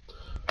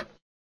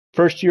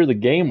first year the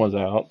game was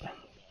out,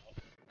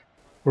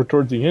 or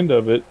towards the end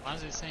of it. Why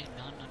is it saying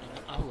no?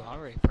 Oh, I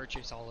already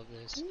purchased all of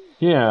this.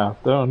 Yeah,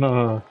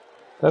 no.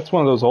 That's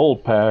one of those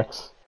old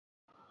packs.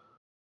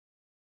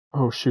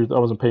 Oh shoot, I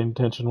wasn't paying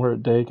attention. We're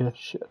at Dega.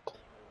 Shit.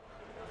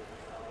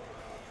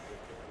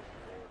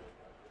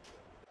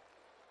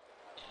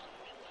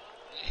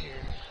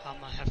 Here, I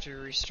might have to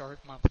restart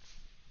my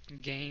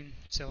game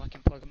so I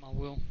can plug in my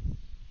wheel.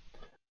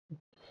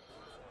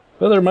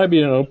 Well, there might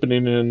be an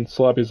opening in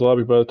Sloppy's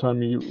lobby by the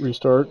time you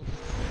restart.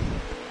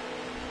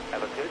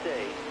 Have a good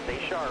day. Stay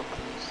sharp.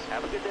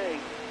 Have a good day.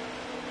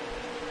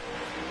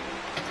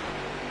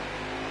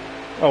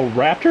 Oh,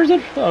 Raptors?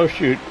 Oh,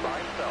 shoot. By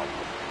himself.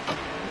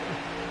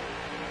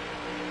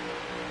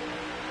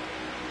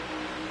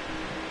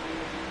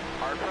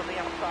 Hard from the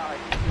outside.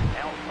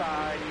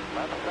 Outside.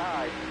 Left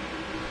side.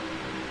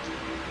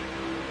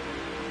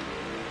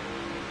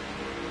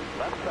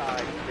 Left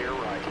side. Clear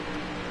right.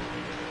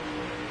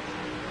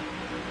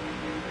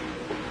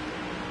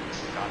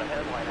 Got a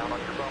headlight out on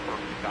your bumper.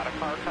 Got a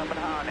car coming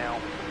high now.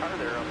 Car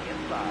there on the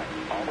inside.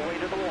 All the way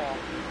to the wall.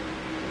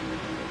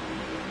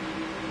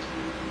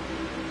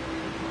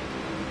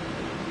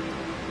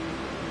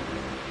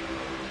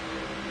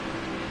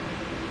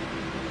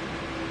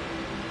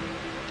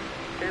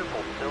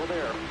 Careful, still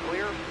there.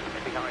 Clear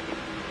and behind you.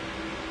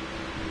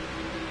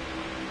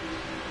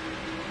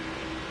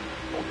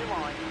 Hold your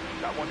line.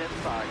 Got one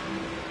inside.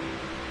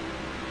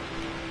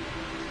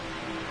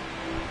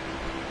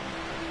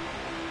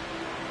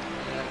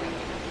 Yeah, I got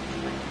a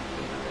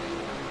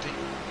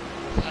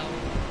power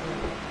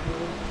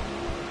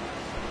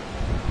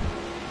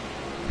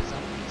because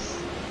I'm just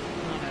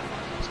not at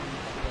my house with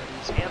my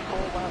buddies.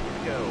 Handful left to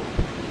go.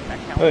 That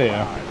counts Oh,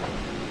 yeah. 5.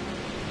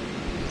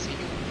 Because he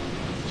got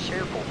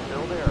Careful,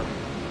 still there.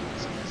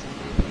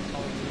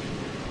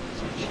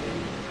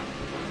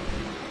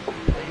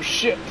 Oh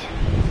shit.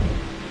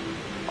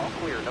 All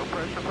clear, no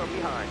pressure from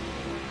behind.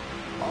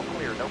 All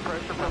clear, no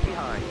pressure from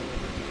behind.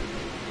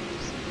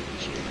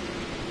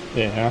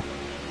 Yeah.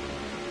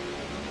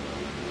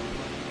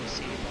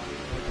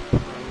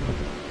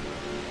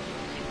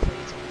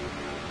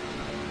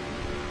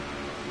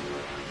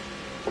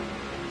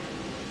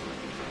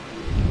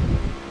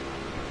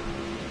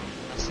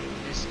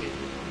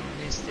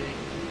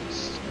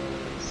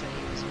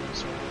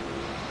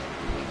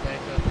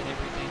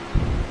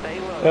 Stay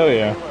low. Oh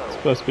yeah. Stay low. It's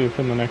supposed to be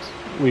within the next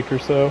week or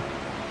so.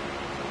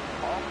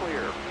 All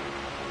clear.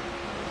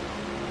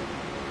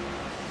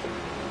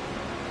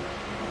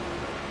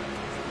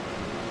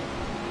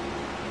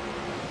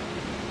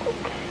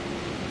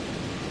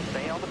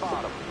 Stay on the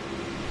bottom.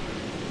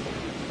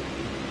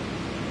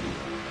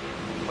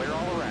 Clear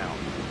all around.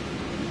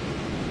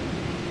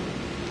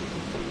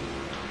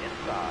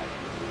 Inside.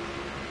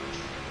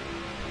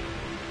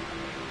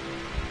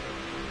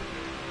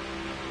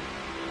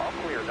 All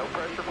clear, no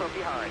pressure from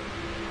behind.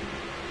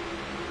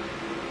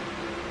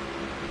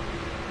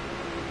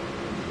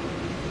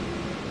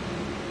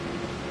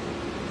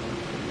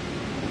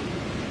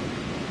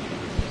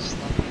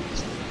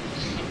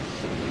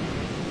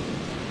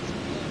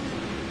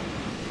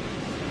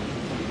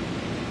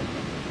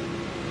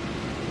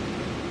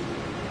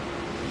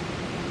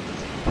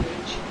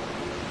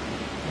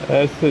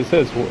 It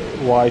says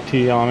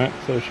YT on it,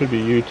 so it should be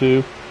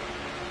YouTube.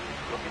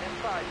 Looking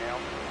inside now.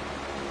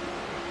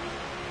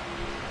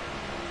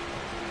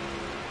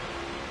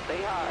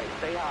 Stay high,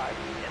 stay high.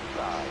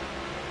 Inside.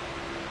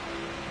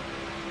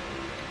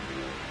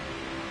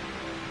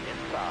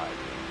 Inside.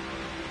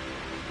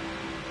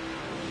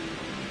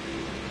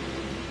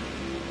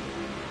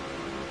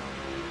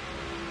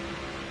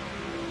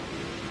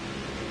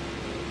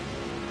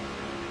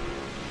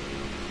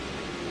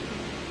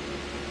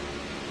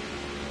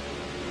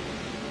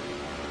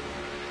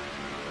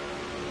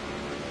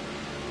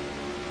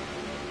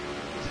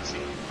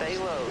 Stay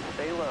low,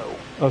 stay low.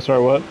 Oh,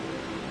 sorry, what?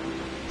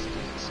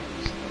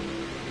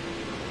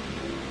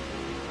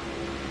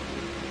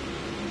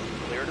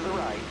 Clear to the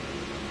right.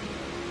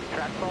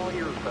 Track's all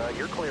yours, bud.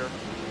 You're clear.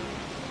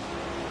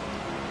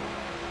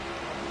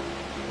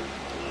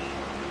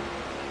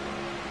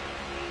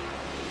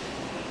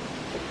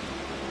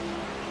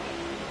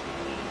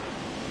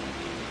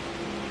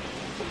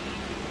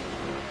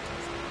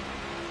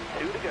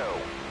 Two to go.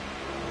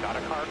 Got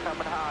a car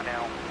coming high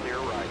now. Clear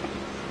right.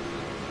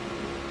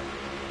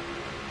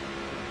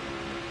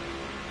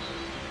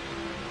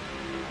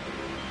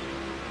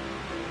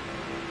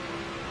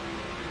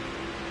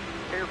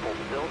 Careful,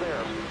 still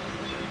there.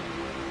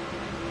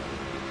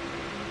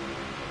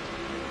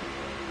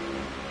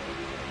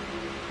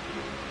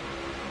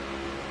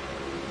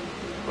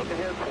 Look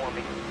ahead for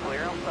me.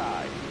 Clear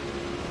outside.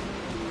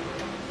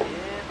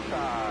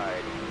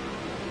 Inside.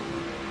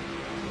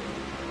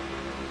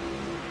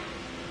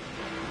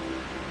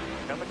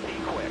 Come and key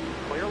quick.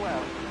 Clear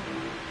left.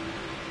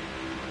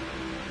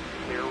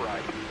 Clear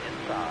right.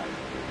 Inside.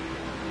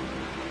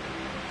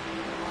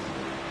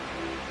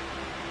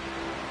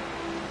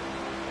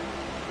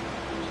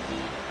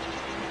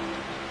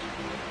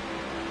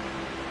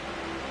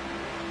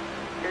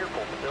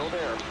 Careful, still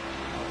there.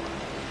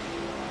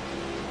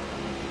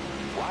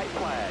 White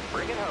flag,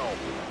 bring it home.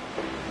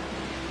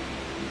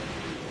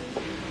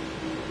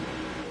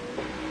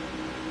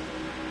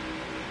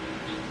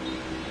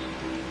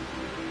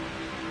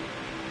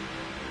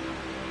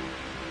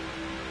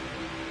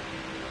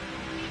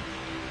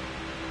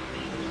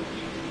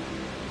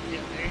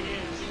 Yeah, there he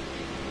is.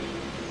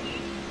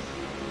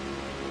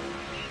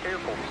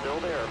 Careful, still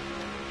there.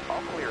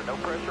 All clear, no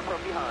pressure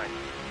from behind.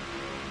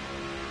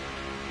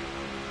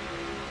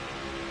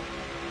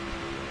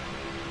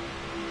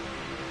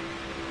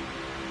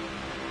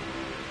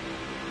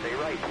 Stay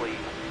right, please.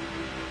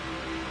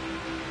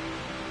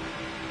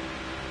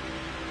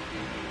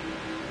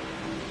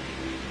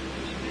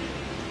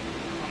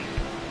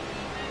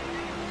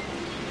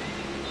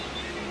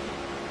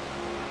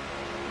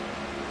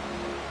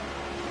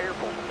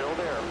 Careful, still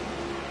there.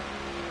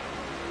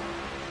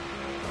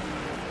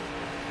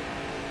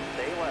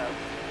 Stay left.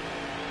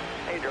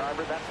 Hey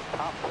driver, that's the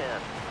top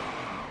 10.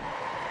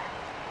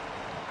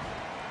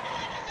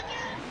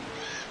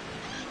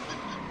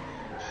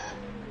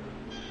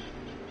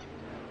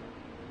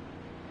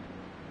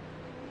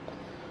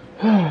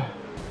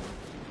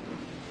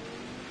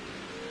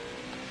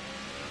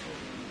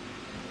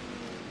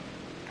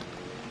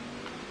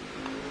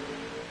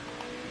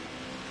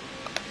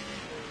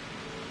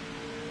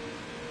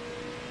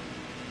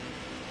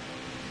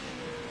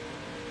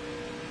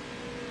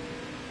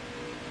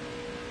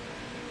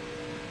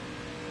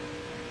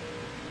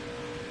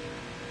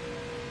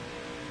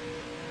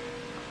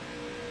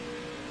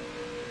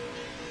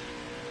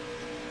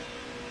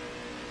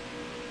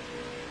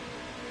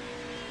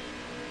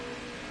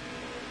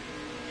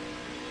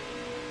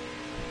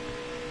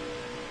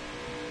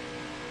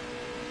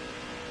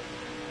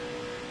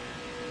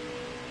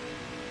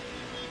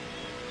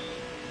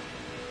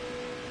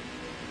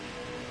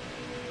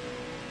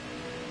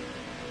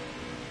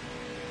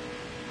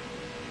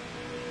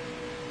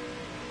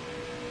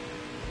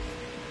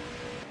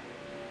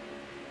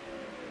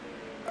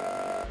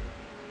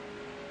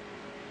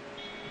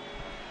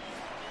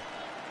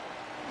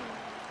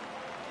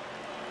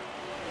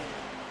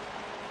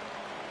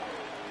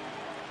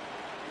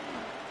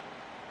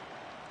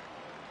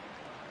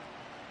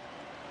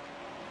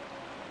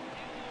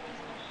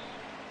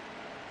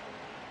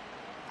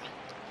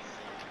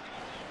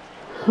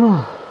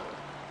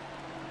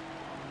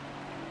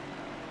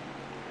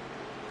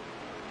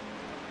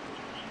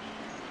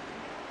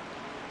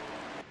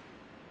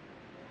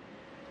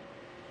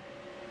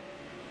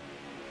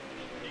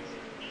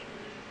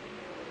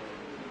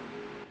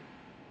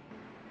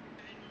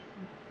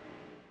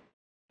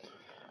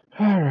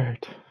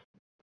 Alright.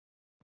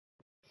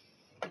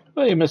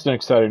 Well, you missed an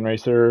exciting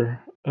race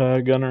there,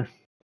 Gunner.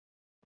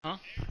 Huh?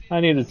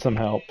 I needed some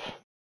help.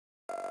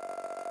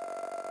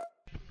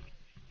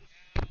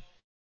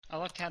 I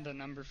like how the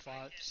number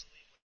fonts.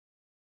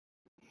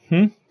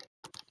 Hmm?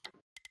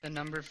 The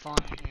number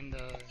font and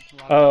the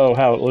lobby. Oh,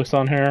 how it looks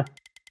on here?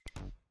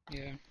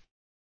 Yeah.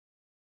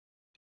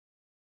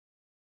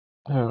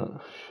 Oh,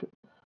 shit.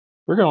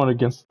 We're going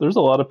against... There's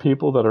a lot of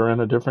people that are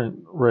in a different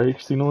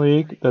racing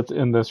league that's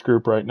in this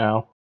group right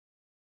now.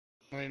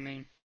 What do you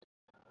mean?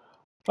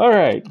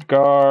 Alright,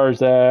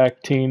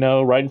 Garzak,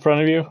 Tino, right in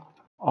front of you.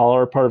 All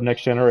are part of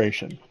Next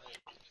Generation.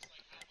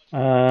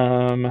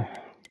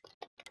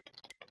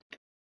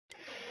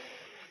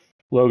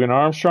 Logan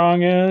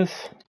Armstrong is.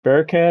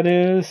 Bearcat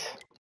is.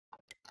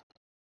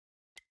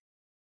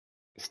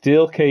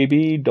 Steel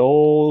KB,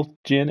 Dole,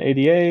 Gin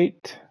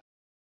 88. So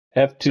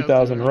they're F2000 in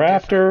different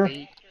Raptor.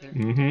 league. They're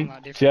in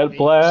like different Jet leagues.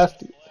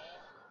 Blast.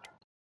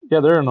 Yeah,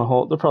 they're in a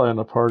whole. They're probably in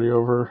a party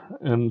over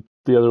in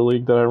the other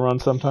league that I run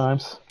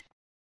sometimes.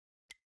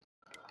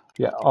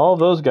 Yeah, all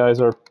those guys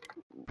are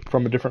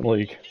from a different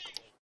league.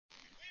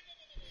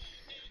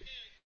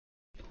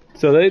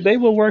 So they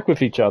will work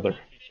with each other.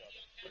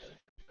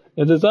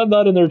 And since I'm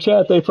not in their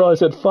chat, they probably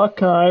said, fuck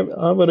Kime,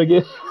 I'm going to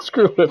get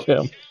screwed with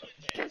him.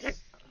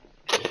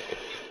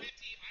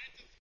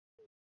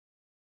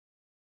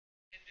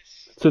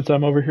 Since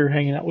I'm over here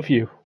hanging out with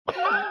you.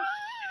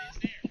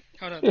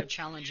 Hold up, they're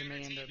challenging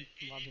me in the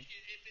lobby.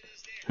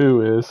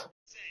 Who is?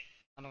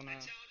 I don't know.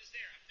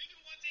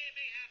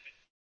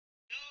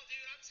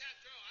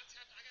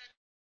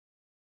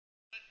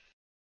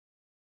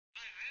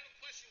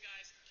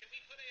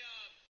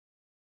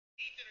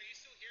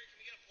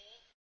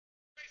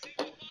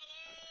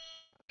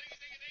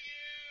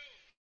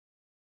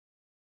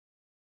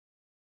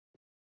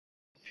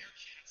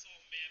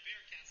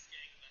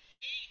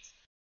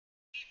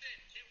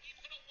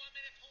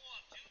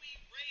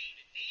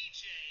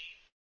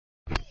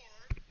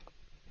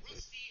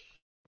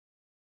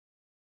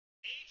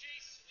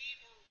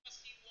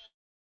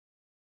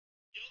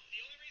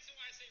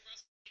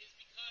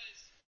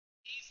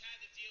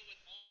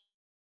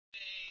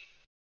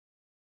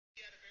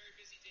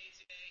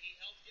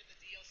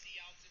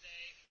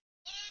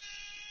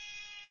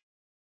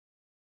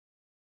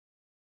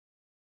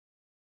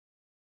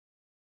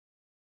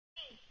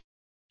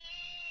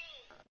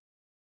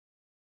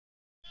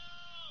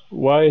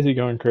 Why is he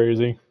going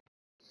crazy?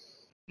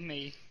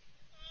 Me.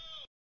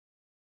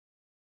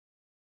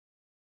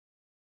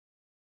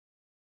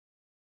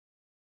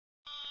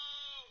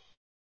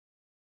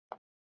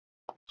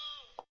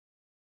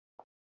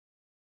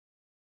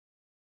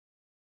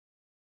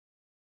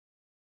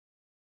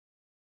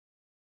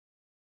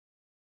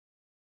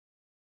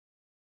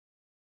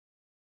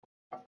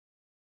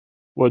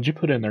 What'd you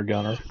put in there,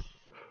 Gunner?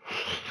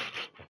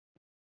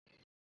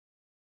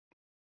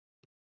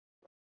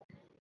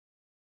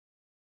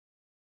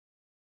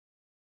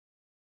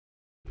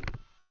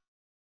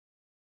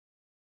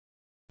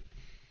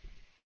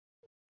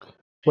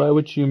 Why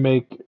would you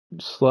make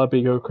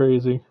Sloppy go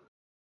crazy?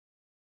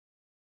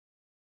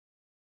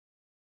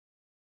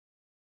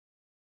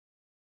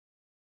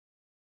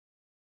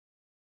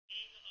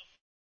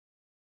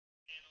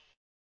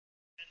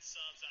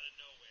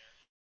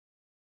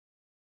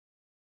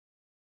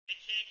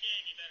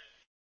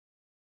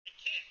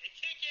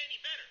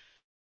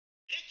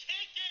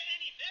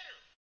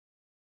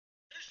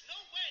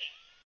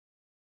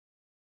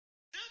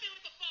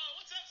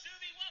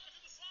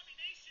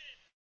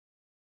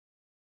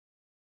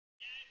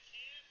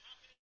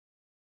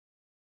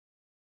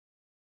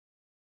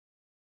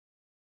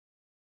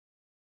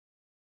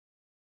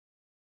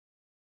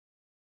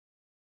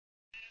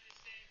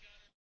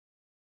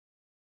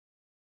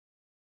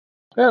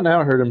 Yeah,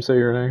 now I heard him say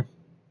your name.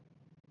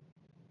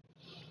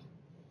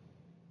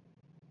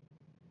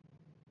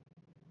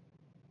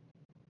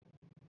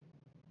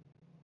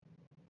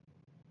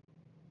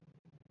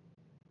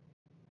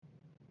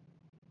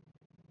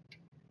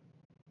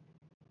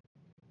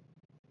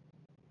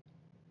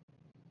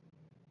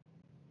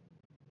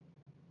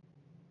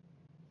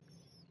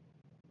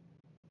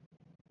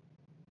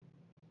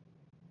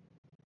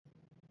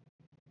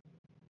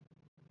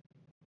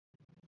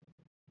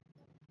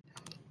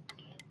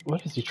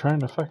 What is he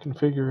trying to fucking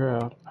figure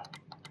out?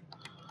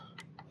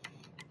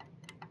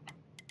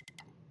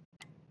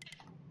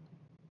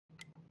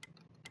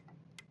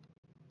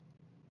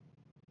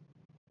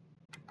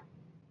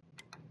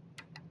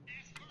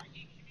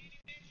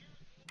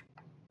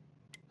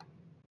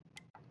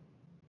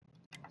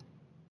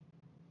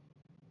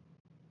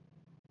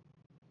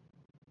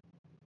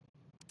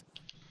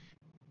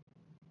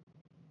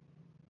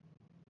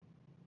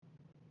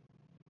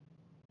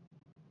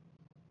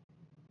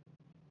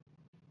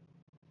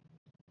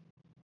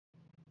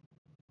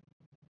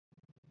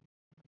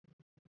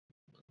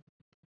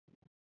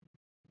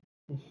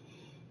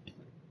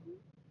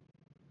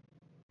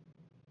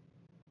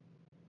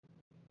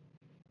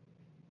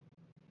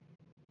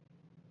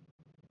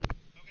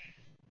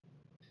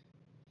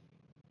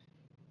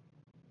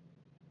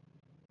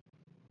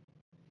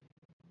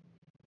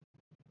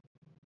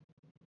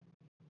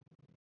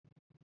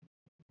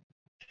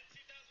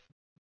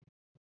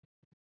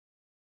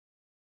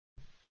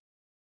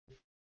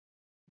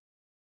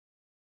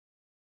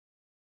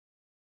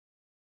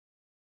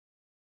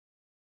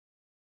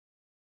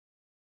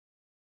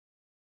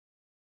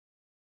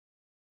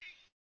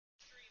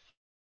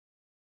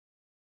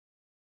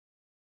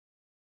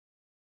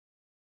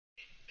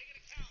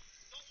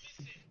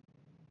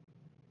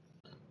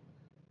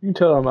 You can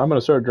tell him I'm going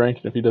to start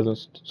drinking if he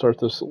doesn't start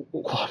this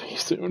lobby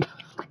soon.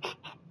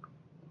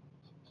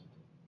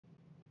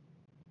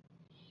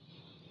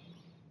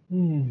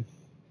 Hmm.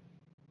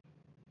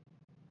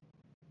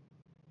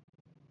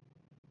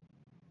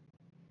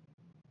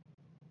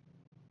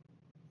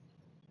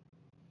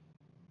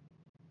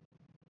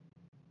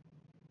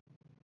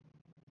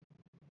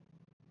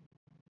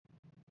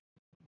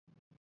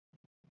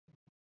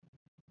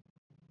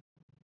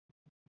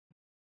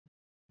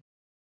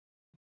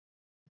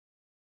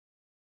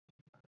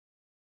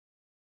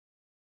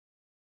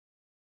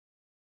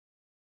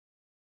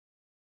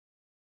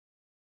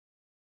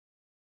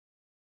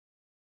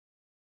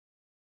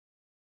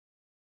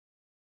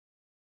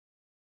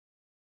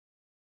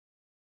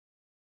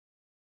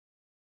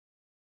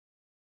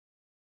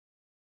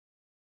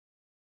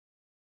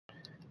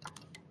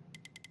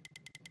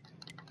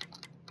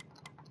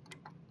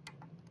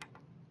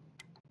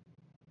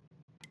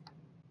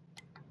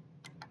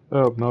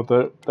 Oh, no,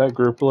 that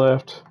group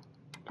left.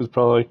 Because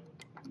probably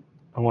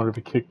I wonder if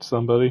he kicked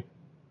somebody.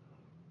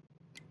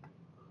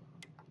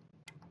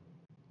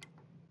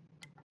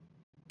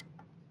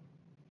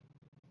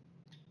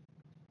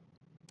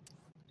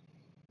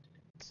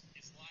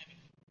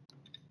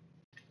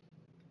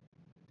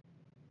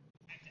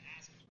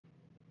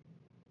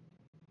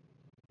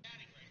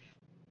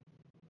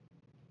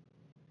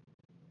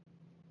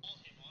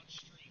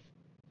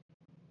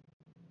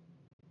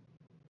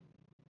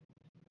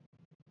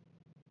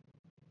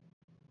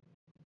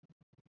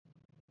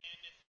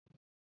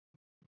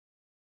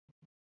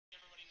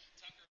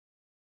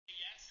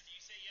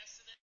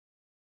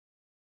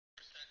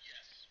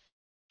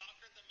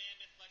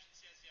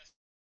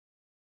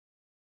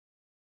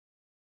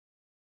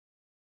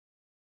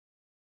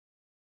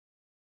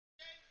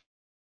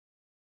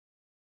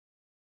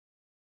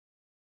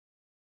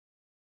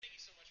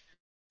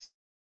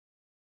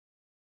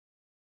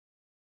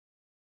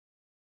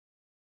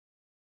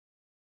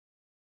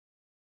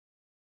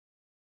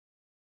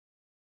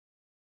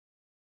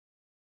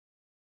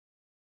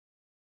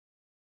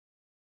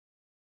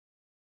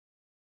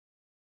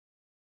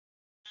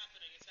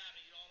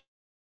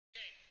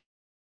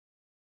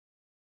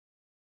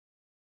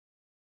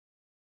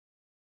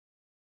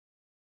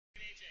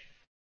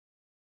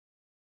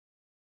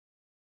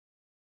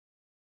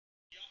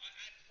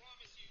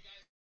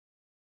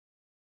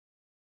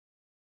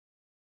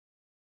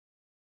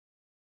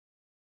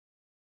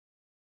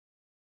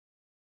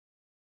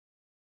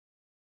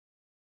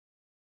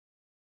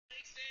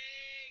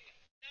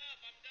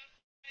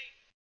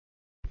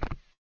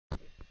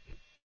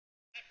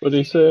 What did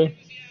he say?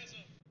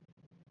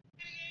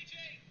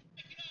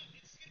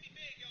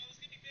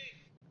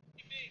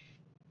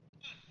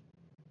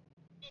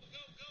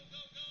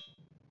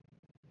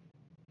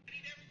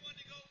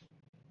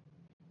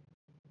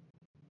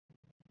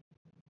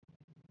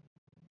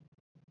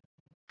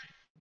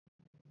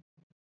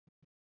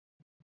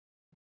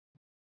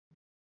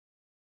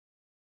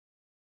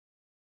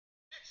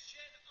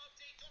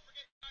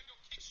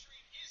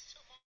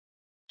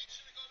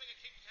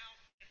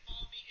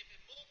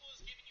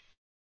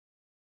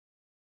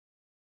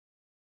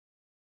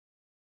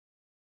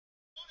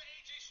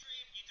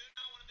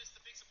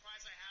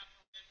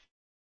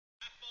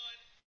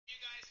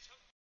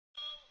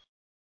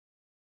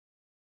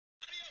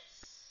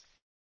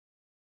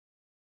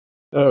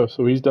 Oh,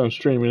 so he's done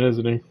streaming,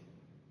 isn't he?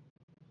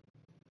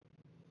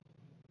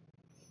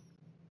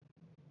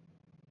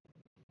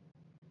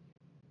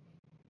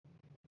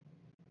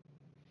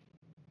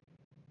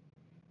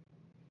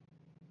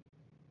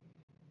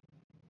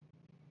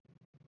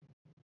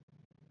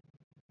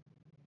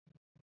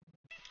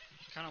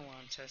 Kind of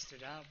want to test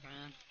it out,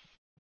 man.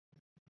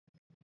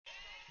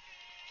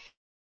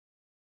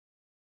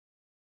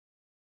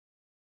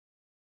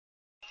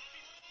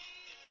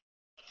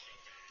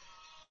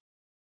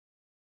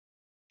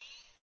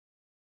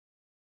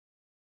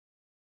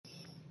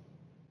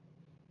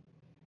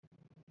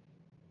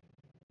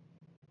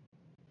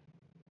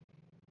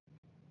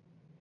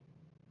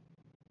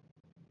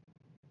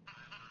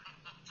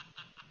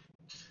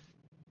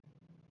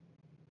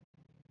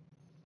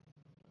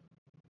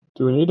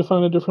 Do we need to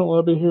find a different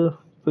lobby here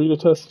for you to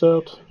test it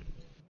out?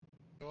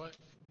 What?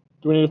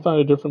 Do we need to find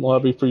a different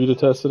lobby for you to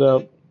test it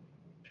out?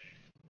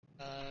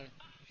 Uh,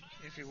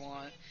 if you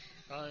want.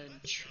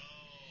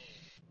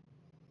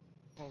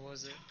 What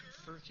was it?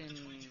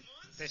 Freaking.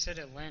 They said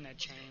Atlanta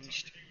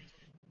changed.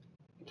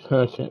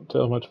 I can't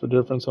tell much of a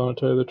difference on it, to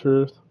tell you the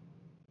truth.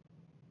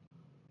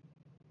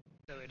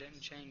 So it didn't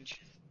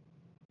change.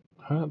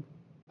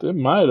 It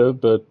might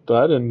have, but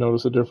I didn't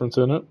notice a difference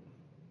in it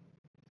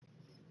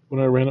when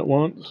I ran it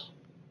once.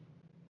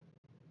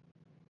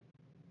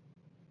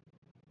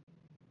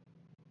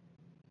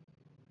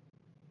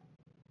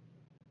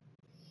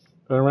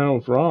 I ran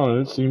with Ron,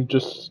 and it seemed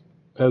just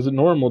as it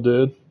normally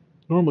does.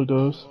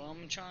 Well,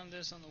 I'm trying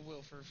this on the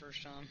wheel for the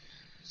first time.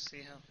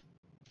 See how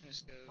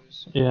this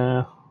goes.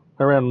 Yeah,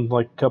 I ran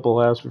like a couple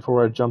laps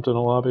before I jumped in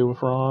a lobby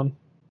with Ron.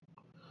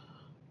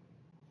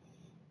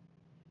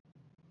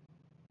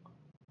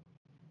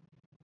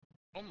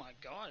 Oh my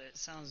god, it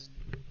sounds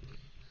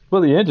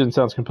Well, the engine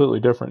sounds completely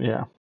different,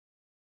 yeah.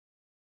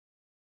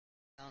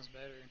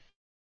 better.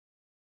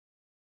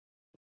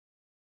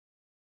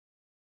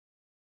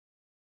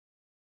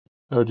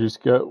 Oh,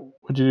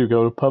 what'd you do,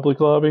 go to public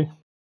lobby?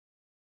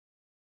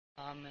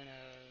 I'm in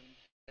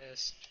a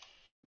test.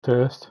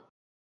 Test?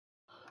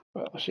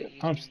 Well, shit,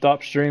 I'm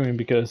stopped streaming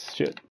because,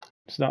 shit,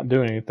 it's not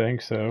doing anything,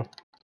 so